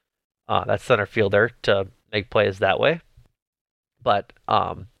that center fielder to make plays that way. But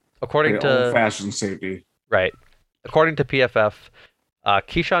according to old-fashioned safety, right? According to PFF,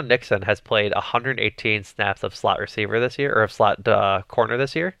 Keyshawn Nixon has played 118 snaps of slot receiver this year, or of slot corner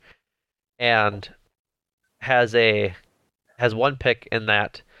this year, and has one pick in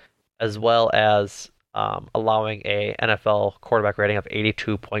that, as well as allowing a NFL quarterback rating of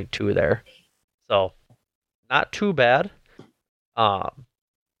 82.2 there. So not too bad.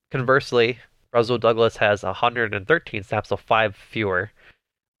 Conversely, Rasul Douglas has 113 snaps, so 5 fewer.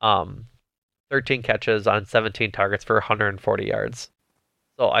 13 catches on 17 targets for 140 yards.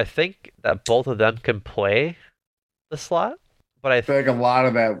 So I think that both of them can play the slot, but I feel like a lot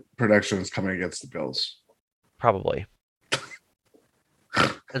of that production is coming against the Bills. Probably.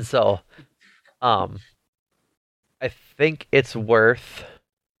 And so, I think it's worth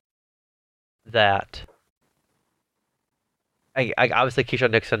that. I obviously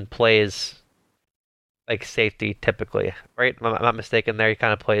Keyshawn Nixon plays like safety typically, right? I'm not mistaken there. He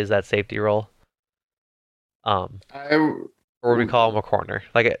kind of plays that safety role. Or would we call him a corner?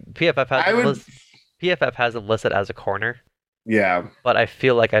 Like PFF has him listed as a corner. Yeah. But I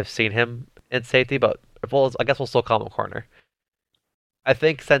feel like I've seen him in safety, but I guess we'll still call him a corner. I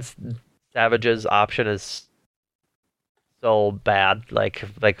think since Savage's option is so bad, like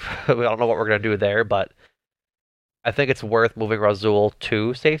we don't know what we're gonna do there, but I think it's worth moving Rasul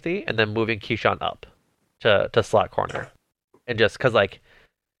to safety and then moving Keyshawn up to slot corner. And just because, like,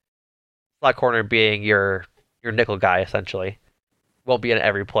 slot corner being your nickel guy, essentially, won't be in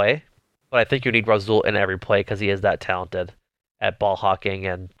every play. But I think you need Rasul in every play because he is that talented at ball hawking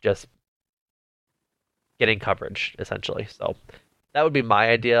and just getting coverage, essentially. So that would be my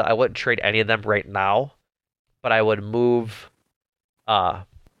idea. I wouldn't trade any of them right now, but I would move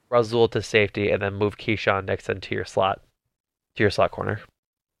Rasul to safety and then move Keyshawn Nixon to your slot corner.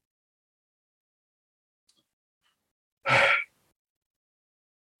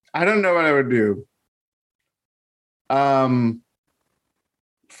 I don't know what I would do.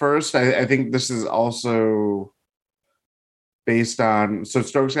 First, I think this is also based on, so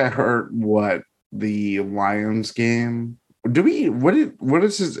Stokes got hurt, the Lions game. What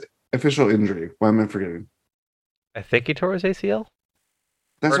is his official injury? Why am I forgetting? I think he tore his ACL.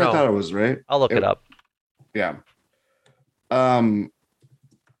 That's Or what no. I thought it was, right? I'll look it up. Yeah.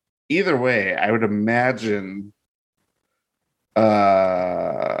 Either way, I would imagine.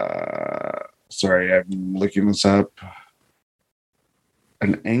 Sorry, I'm looking this up.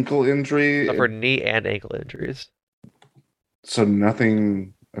 An ankle injury. For knee and ankle injuries. So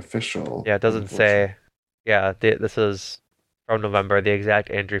nothing official. Yeah, it doesn't say. Yeah, this is from November. The exact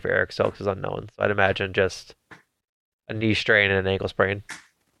injury for Eric Stokes is unknown. So I'd imagine just a knee strain and an ankle sprain.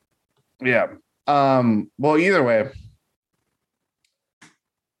 Yeah. Well, either way,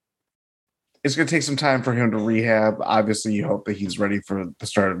 it's going to take some time for him to rehab. Obviously, you hope that he's ready for the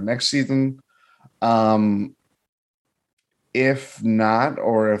start of next season. If not,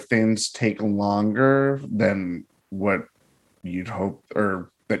 or if things take longer than what you'd hope,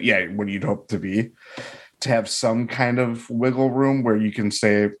 what you'd hope to be, to have some kind of wiggle room where you can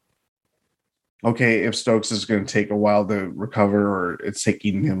say, okay, if Stokes is going to take a while to recover, or it's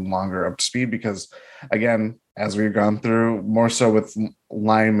taking him longer up to speed, because again, as we've gone through, more so with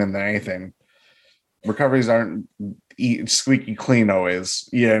linemen than anything, recoveries aren't squeaky clean always.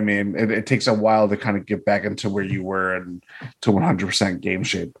 You know what I mean? It takes a while to kind of get back into where you were and to 100% game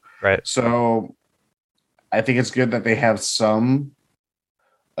shape. Right. So I think it's good that they have some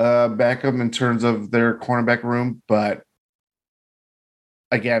backup in terms of their cornerback room. But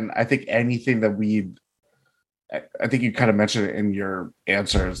again, I think anything that I think you kind of mentioned it in your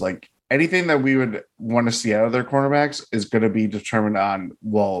answers, like anything that we would want to see out of their cornerbacks is going to be determined on,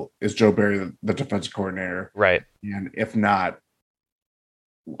 well, is Joe Barry the defensive coordinator? Right. And if not,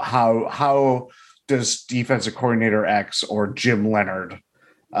 how does defensive coordinator X or Jim Leonard?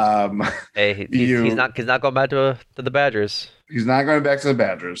 Hey, he's not going back to the Badgers. He's not going back to the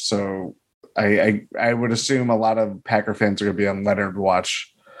Badgers. So I would assume a lot of Packer fans are going to be on Leonard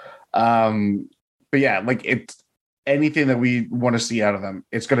watch. But yeah, like it's anything that we want to see out of them,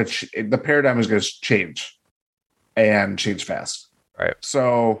 it's going to the paradigm is going to change and change fast. Right.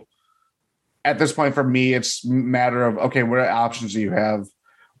 So at this point, for me, it's a matter of, okay, what options do you have?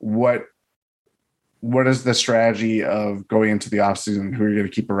 What is the strategy of going into the offseason? Who are you going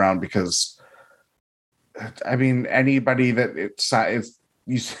to keep around? Because I mean, anybody that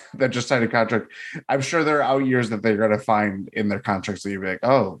that just signed a contract, I'm sure there are out years that they're going to find in their contracts that you'd be like,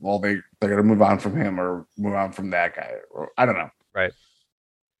 oh, well, they're going to move on from him or move on from that guy. Or I don't know. Right.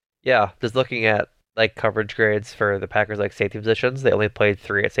 Yeah. Just looking at like coverage grades for the Packers, like safety positions, they only played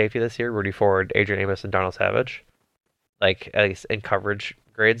 3 at safety this year: Rudy Ford, Adrian Amos, and Darnell Savage. Like at least in coverage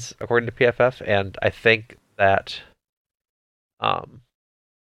grades, according to PFF. And I think that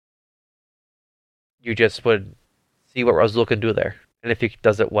you just would see what Russell can do there. And if he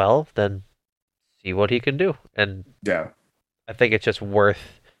does it well, then see what he can do. And yeah, I think it's just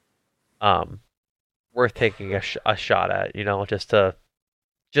worth taking a shot at,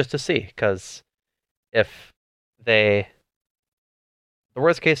 just to see. Because if the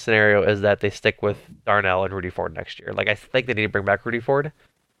worst case scenario is that they stick with Darnell and Rudy Ford next year. Like I think they need to bring back Rudy Ford,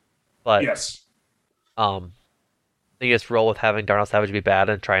 but yes, they just roll with having Darnell Savage be bad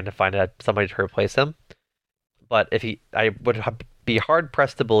and trying to find somebody to replace him. But I would be hard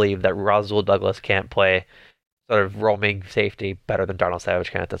pressed to believe that Rasul Douglas can't play sort of roaming safety better than Darnell Savage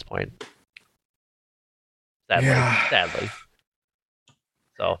can at this point. Sadly.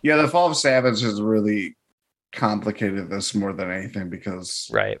 So yeah, the fall of Savage has really complicated this more than anything, because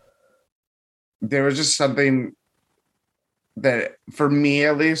right, there was just something that for me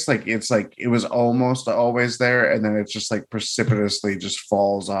at least, like it's like it was almost always there, and then it's just like precipitously just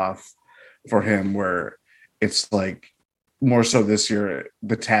falls off for him, where it's like more so this year,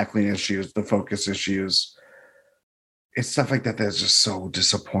 the tackling issues, the focus issues, it's stuff like that that's just so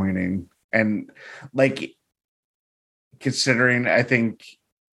disappointing. And like, considering I think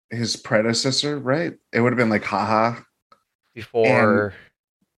his predecessor, right, it would have been like Haha before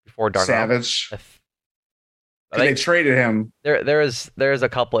Darnell Savage. I think they traded him. There is a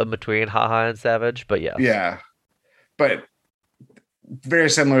couple in between Haha and Savage, but yeah, but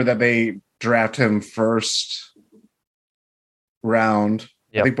very similar that they draft him first round.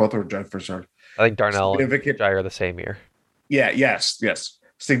 Yep. I think both were drafted first round. I think Darnell and Jair the same year. Yeah, yes.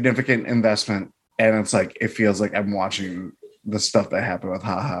 Significant investment, and it's like it feels like I'm watching the stuff that happened with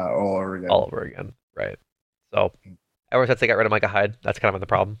Haha all over again. Right. So ever since they got rid of Micah Hyde, that's kind of been the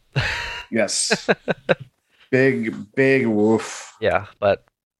problem. Yes. Big woof. Yeah, but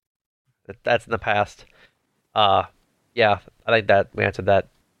that's in the past. Yeah, I think that we answered that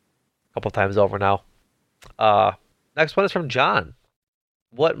a couple times over now. Next one is from John.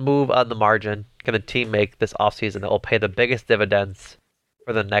 what move on the margin can the team make this offseason that will pay the biggest dividends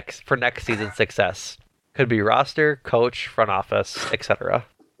for next season's success? Could be roster, coach, front office, etc.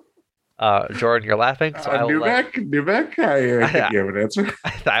 Jordan, you're laughing, so I will New back. I think you have an answer.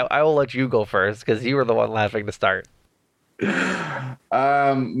 I will let you go first because you were the one laughing to start.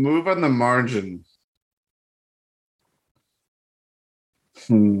 Move on the margin.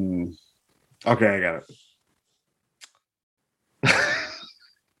 Okay, I got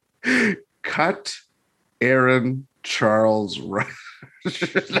it. Cut Aaron Charles.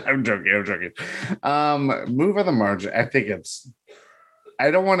 I'm joking. Move on the margin. I think it's. I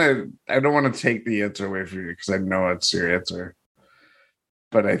don't want to take the answer away from you because I know it's your answer.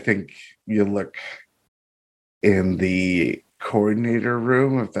 But I think you look in the coordinator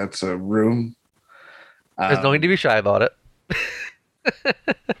room, if that's a room. There's no need to be shy about it. I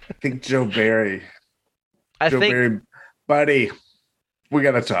think Joe Barry. Barry, buddy, we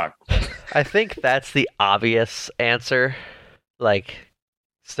gotta talk. I think that's the obvious answer. Like,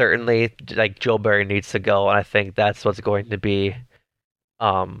 certainly, like Joe Barry needs to go, and I think that's what's going to be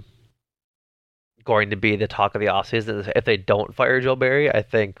the talk of the offseason. If they don't fire Joe Barry, I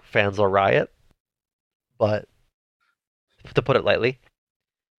think fans will riot. But to put it lightly,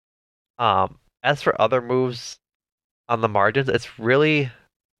 as for other moves on the margins, it's really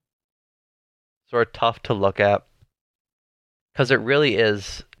sort of tough to look at because it really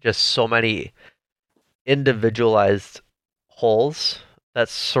is just so many individualized holes that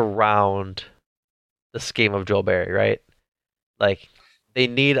surround the scheme of Joe Barry, right? Like, they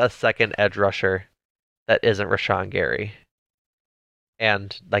need a second edge rusher that isn't Rashawn Gary.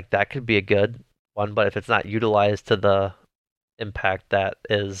 And, like, that could be a good one, but if it's not utilized to the impact that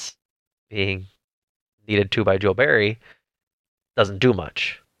is being needed to by Joe Barry, it doesn't do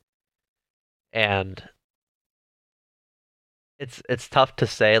much. And it's tough to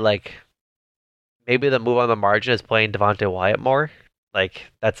say, like, maybe the move on the margin is playing Devontae Wyatt more.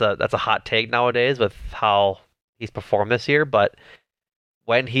 Like, that's a hot take nowadays with how he's performed this year, but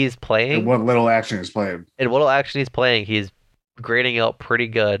when he's playing, and what little action he's playing, he's grading out pretty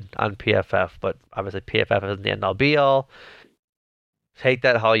good on PFF, but obviously PFF isn't the end-all be-all. Take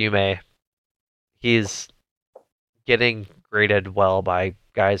that how you may. He's getting graded well by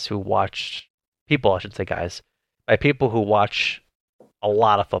guys who watch people, I should say guys, by people who watch a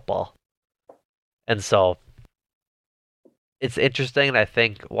lot of football. And so it's interesting, and I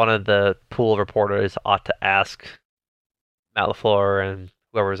think one of the pool reporters ought to ask Matt LaFleur and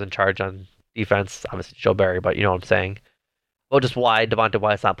whoever's in charge on defense, obviously Joe Barry, but you know what I'm saying. Well, just why Devontae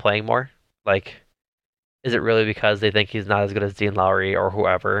Wyatt's not playing more? Like, is it really because they think he's not as good as Dean Lowry or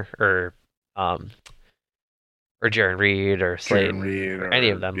whoever, or Jaron Reed or Slade or any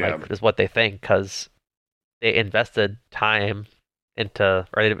of them? Yeah. Like, is what they think because they invested time into,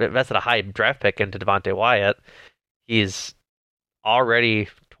 or they invested a high draft pick into Devontae Wyatt. He's already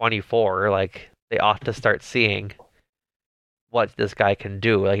 24. Like, they ought to start seeing what this guy can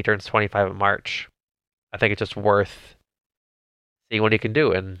do. Like, he turns 25 in March. I think it's just worth seeing what he can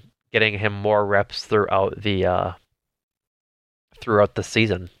do and getting him more reps throughout the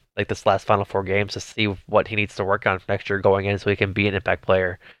season, like this last final 4 games, to see what he needs to work on for next year going in, so he can be an impact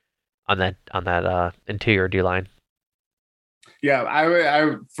player on that interior D line. Yeah,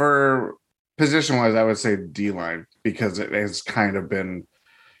 I for position wise, I would say D line because it has kind of been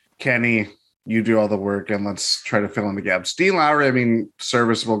Kenny. You do all the work and let's try to fill in the gaps. Dean Lowry, I mean,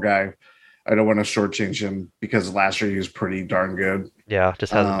 serviceable guy. I don't want to shortchange him because last year he was pretty darn good. Yeah,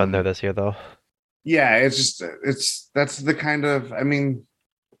 just hasn't been there this year though. Yeah, that's the kind of, I mean,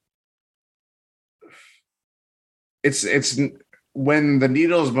 it's when the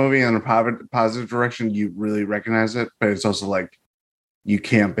needle is moving in a positive direction, you really recognize it, but it's also like you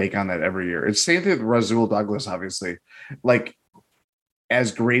can't bake on that every year. It's the same thing with Rasul Douglas, obviously. Like,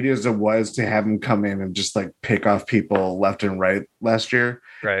 as great as it was to have him come in and just like pick off people left and right last year,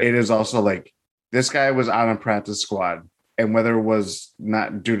 right, it is also like this guy was on a practice squad, and whether it was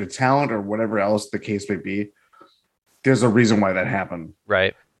not due to talent or whatever else the case may be, there's a reason why that happened.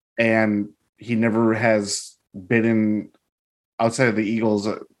 Right. And he never has been in outside of the Eagles.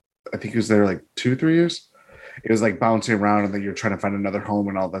 I think he was there like 2-3 years. It was like bouncing around and then you're trying to find another home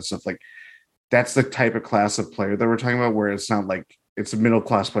and all that stuff. Like, that's the type of class of player that we're talking about, where it's not like it's middle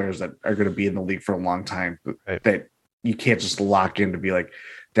class players that are going to be in the league for a long time, right, that you can't just lock in to be like,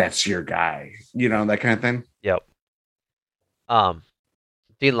 that's your guy, you know, that kind of thing. Yep.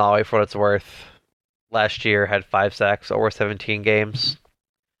 Dean Lowry, for what it's worth, last year had 5 sacks over 17 games.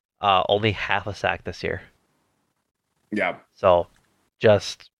 Only half a sack this year. Yeah. So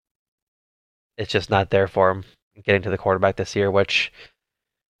it's just not there for him getting to the quarterback this year, which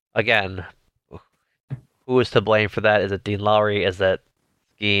again, who is to blame for that? Is it Dean Lowry? Is it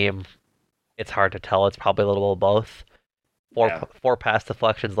scheme? It's hard to tell. It's probably a little of both. Four pass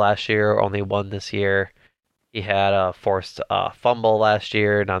deflections last year, only one this year. He had a forced fumble last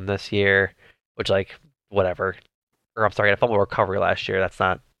year, none this year, which, like, whatever. Or I'm sorry, he had a fumble recovery last year. That's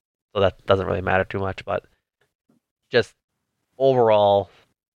not, so that doesn't really matter too much. But just overall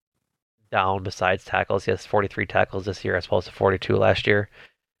down besides tackles. He has 43 tackles this year as opposed to 42 last year.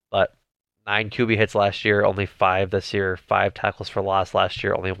 But 9 QB hits last year, only 5 this year. 5 tackles for loss last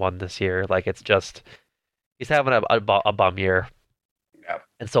year, only 1 this year. Like, it's just, he's having a bum year. Yeah.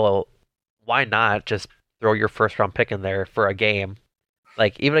 And so why not just throw your first round pick in there for a game?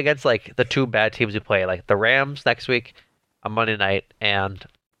 Like, even against, like, the 2 bad teams you play, like the Rams next week on Monday night, and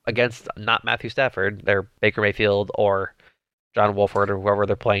against not Matthew Stafford, they're Baker Mayfield or John Wolford or whoever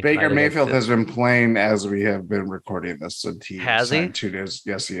they're playing. Baker Mayfield has been playing as we have been recording this. So he has he? 2 days.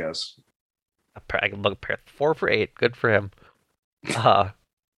 Yes, he has. I can look 4 for 8. Good for him.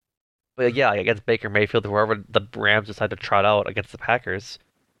 But yeah, against Baker Mayfield, whoever the Rams decide to trot out against the Packers,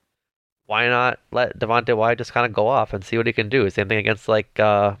 why not let Devontae Wyatt just kind of go off and see what he can do? Same thing against, like,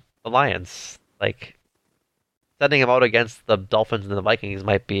 the Lions. Like, sending him out against the Dolphins and the Vikings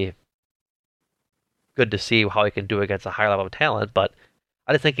might be good to see how he can do against a higher level of talent, but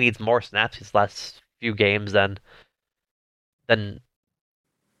I just think he needs more snaps these last few games than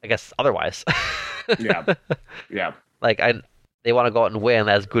I guess otherwise. Yeah. Like, they want to go out and win,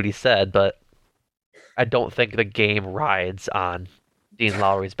 as Gutey said, but I don't think the game rides on Dean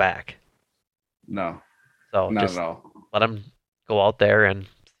Lowry's back. No. So not just at all. let him go out there and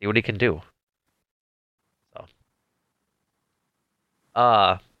see what he can do.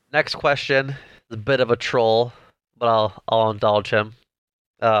 So, next question is a bit of a troll, but I'll indulge him.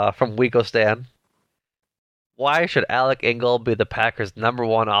 From Wico Stan. Why should Alec Ingold be the Packers' number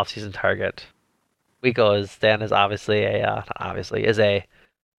 1 offseason target? Stan is obviously is a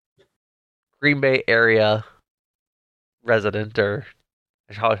Green Bay area resident, or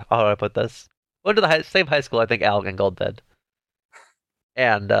how do I put this? Went to the same high school I think Alec Ingold did,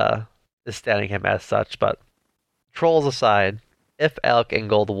 and is standing him as such. But trolls aside, if Alec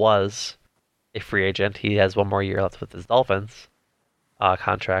Ingold was a free agent, he has 1 more year left with his Dolphins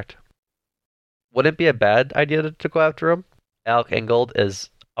contract. Wouldn't it be a bad idea to go after him? Alec Ingold is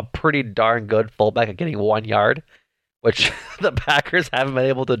a pretty darn good fullback at getting 1 yard, which the Packers haven't been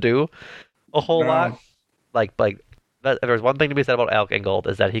able to do a whole lot. Like if there's one thing to be said about Alec Ingold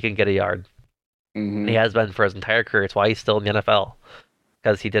is that he can get a yard. Mm-hmm. He has been for his entire career. It's why he's still in the NFL,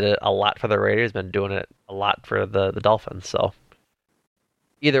 because he did it a lot for the Raiders, been doing it a lot for the Dolphins. So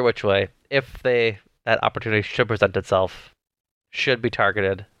either which way, if that opportunity should present itself, should be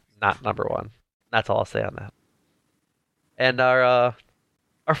targeted, not number 1. That's all I'll say on that. And our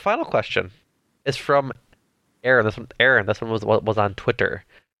final question is from Aaron. This one was on Twitter.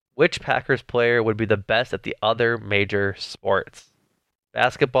 Which Packers player would be the best at the other major sports?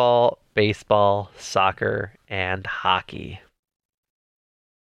 Basketball, baseball, soccer, and hockey.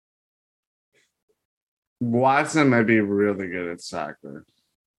 Watson might be really good at soccer.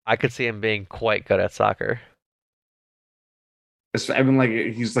 I could see him being quite good at soccer. I mean, like,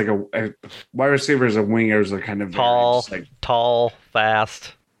 he's like a wide receiver is a winger, is a kind of tall,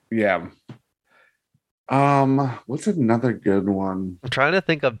 fast. Yeah. What's another good one? I'm trying to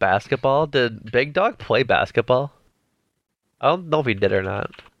think of basketball. Did Big Dog play basketball? I don't know if he did or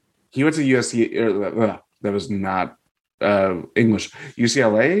not. He went to USC. That was not English.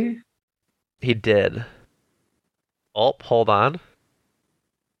 UCLA? He did. Oh, hold on.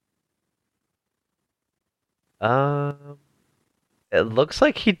 It looks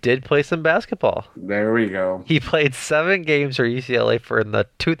like he did play some basketball. There we go. He played 7 games for UCLA for in the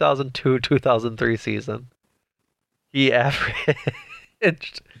 2002-2003 season. He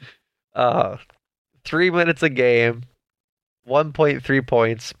averaged 3 minutes a game, 1.3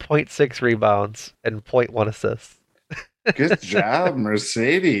 points, 0.6 rebounds, and 0.1 assists. Good job,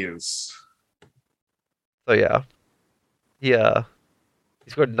 Mercedes. So yeah. He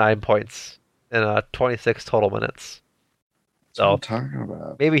scored 9 points in 26 total minutes. So what I'm talking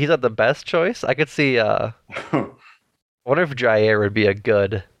about. Maybe he's not the best choice. I could see. I wonder if Jair would be a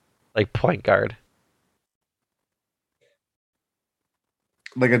good, like, point guard,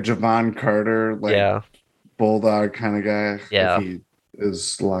 like a Javon Carter, like, yeah, bulldog kind of guy. Yeah, if he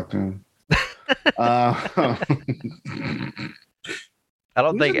is locked in. I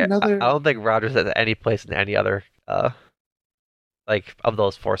don't think Rodgers has any place in any other like of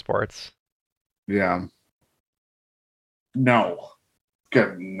those 4 sports. Yeah. No.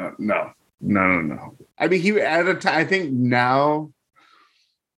 Good. No. I mean, he at a time. I think now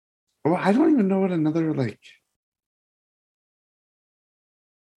Oh, I don't even know what another like.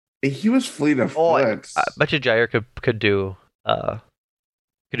 He was fleet of foot. I bet you Jair could do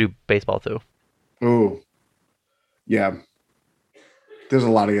baseball too. Oh, yeah. There's a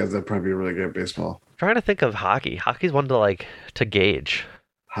lot of guys that probably be really good at baseball. I'm trying to think of hockey. Hockey's one to gauge.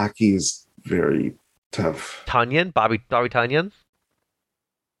 Hockey's very tough. Tunyon, Bobby Tunyon.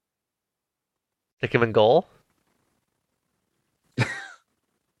 Stick him in goal.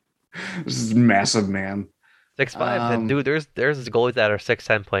 This is massive man. 6'5". And dude, there's goalies that are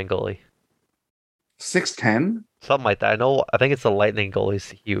 6'10" playing goalie. 6'10"? Something like that. I think it's the Lightning goalie's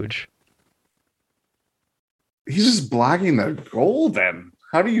huge. He's just blocking the goal then.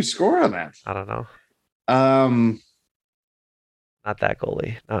 How do you score on that? I don't know. Not that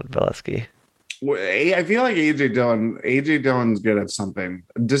goalie. Not Valesky. I feel like AJ Dillon's good at something.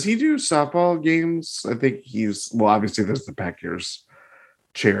 Does he do softball games? I think obviously there's the Packers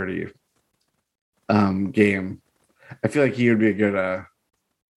charity game. I feel like he would be a good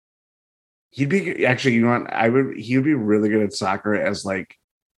he would be really good at soccer as like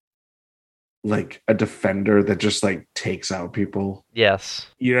a defender that just like takes out people. Yes.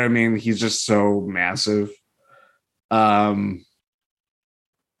 You know what I mean? He's just so massive. Ben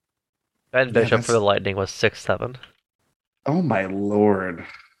Bishop for the Lightning was 6'7". Oh my lord!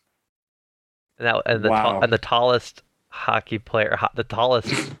 And the tallest hockey player, the tallest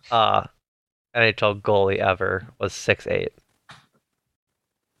NHL goalie ever was 6'8".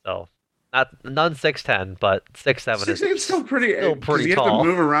 So none 6'10", but 6'7" is still pretty tall. You have to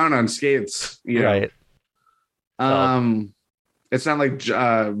move around on skates, right? It's not like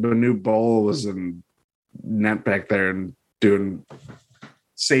Manu Bowl was in net back there and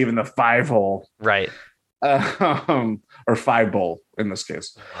saving the 5-hole, right? Or 5-bowl in this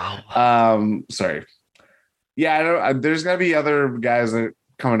case. Wow. Sorry. Yeah, there's gotta be other guys that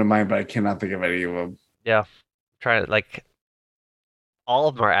come to mind, but I cannot think of any of them. Yeah, all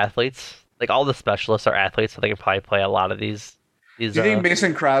of them are athletes. Like all the specialists are athletes, so they can probably play a lot of these. Do you think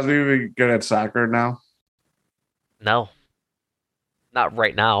Mason Crosby would be good at soccer now? No, not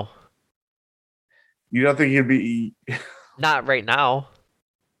right now. You don't think he'd be? Not right now.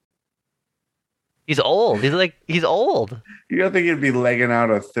 He's old. He's old. You don't think he'd be legging out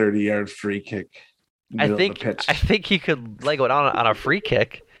a 30-yard free kick? I think he could leg it on a free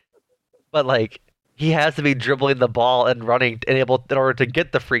kick, but like he has to be dribbling the ball and running in order to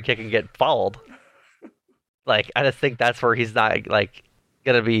get the free kick and get fouled. Like I just think that's where he's not like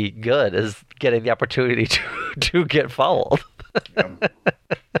gonna be good, is getting the opportunity to get fouled.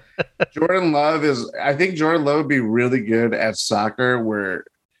 Jordan Love I think Jordan Love would be really good at soccer where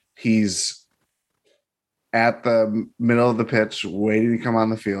he's at the middle of the pitch waiting to come on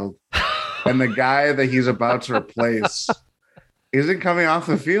the field. And the guy that he's about to replace isn't coming off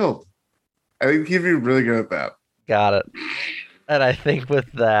the field. I think he'd be really good at that. Got it. And I think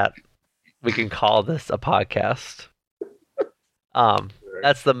with that, we can call this a podcast.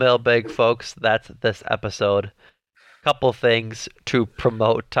 That's the mailbag, folks. That's this episode. Couple things to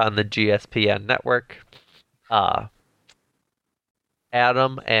promote on the GSPN network.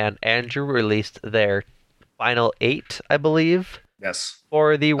 Adam and Andrew released their final 8, I believe. Yes.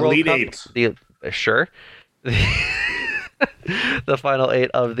 For the World Elite Cup. 8. Sure. The final 8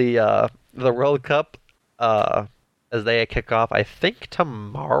 of the World Cup as they kick off, I think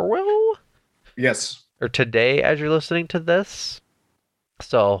tomorrow? Yes. Or today as you're listening to this.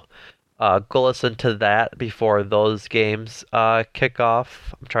 So go listen to that before those games kick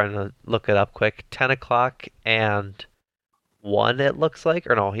off. I'm trying to look it up quick. 10 o'clock and 1 it looks like.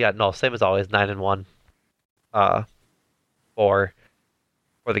 Or no, same as always, 9 and 1 for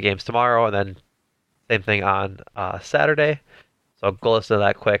the games tomorrow, and then same thing on Saturday. So go listen to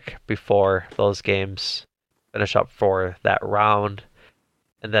that quick before those games finish up for that round.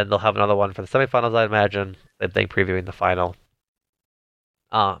 And then they'll have another one for the semifinals, I imagine. Same thing, previewing the final.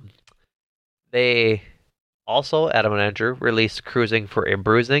 They also, Adam and Andrew, released Cruising for a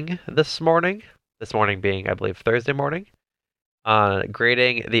Bruising this morning. This morning being, I believe, Thursday morning.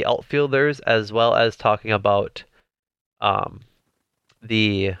 Grading the outfielders as well as talking about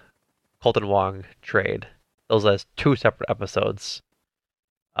the Colton Wong trade. Those as 2 separate episodes.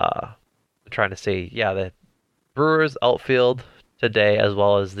 I'm trying to see, the Brewers outfield today, as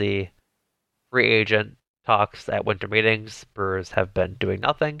well as the free agent talks at winter meetings. Brewers have been doing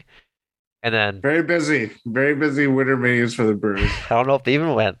nothing. And then very busy winter meetings for the Brewers. I don't know if they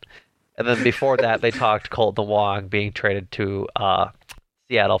even went. And then before that, they talked Colton Wong being traded to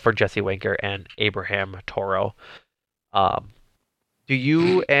Seattle for Jesse Winker and Abraham Toro. Do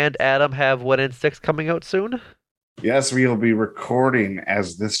you and Adam have 1 in 6 coming out soon? Yes, we will be recording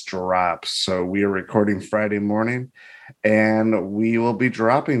as this drops. So we are recording Friday morning, and we will be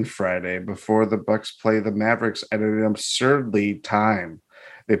dropping Friday before the Bucks play the Mavericks at an absurdly time.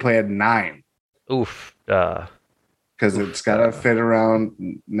 They play at 9. Oof. Because it's got to fit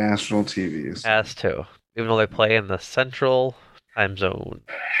around national TVs. Has to. Even though they play in the central time zone.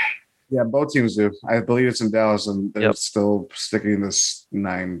 Yeah, both teams do. I believe it's in Dallas, and they're still sticking this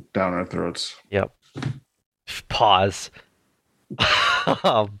 9 down our throats. Yep. Pause. Then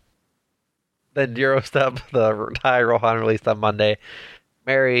Eurostep, the Ty Rohan released on Monday.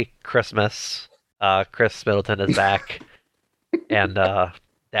 Merry Christmas. Chris Middleton is back and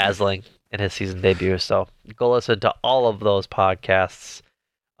dazzling in his season debut. So go listen to all of those podcasts.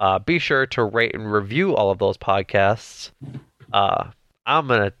 Be sure to rate and review all of those podcasts. I'm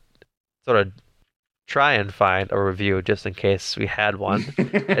going to sort of try and find a review just in case we had one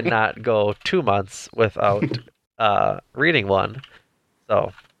and not go 2 months without reading one.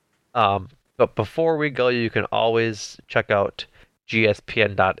 So, but before we go, you can always check out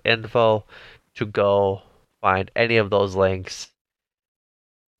gspn.info to go find any of those links.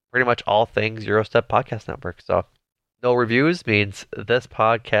 Pretty much all things Eurostep Podcast Network. So no reviews means this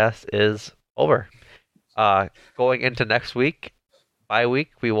podcast is over. Going into next week, bye week,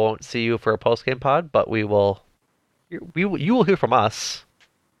 we won't see you for a post-game pod, but you will hear from us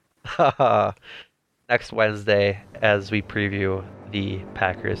next Wednesday as we preview the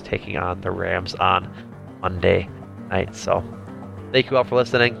Packers taking on the Rams on Monday night. So thank you all for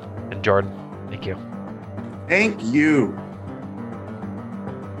listening, and Jordan, thank you. Thank you.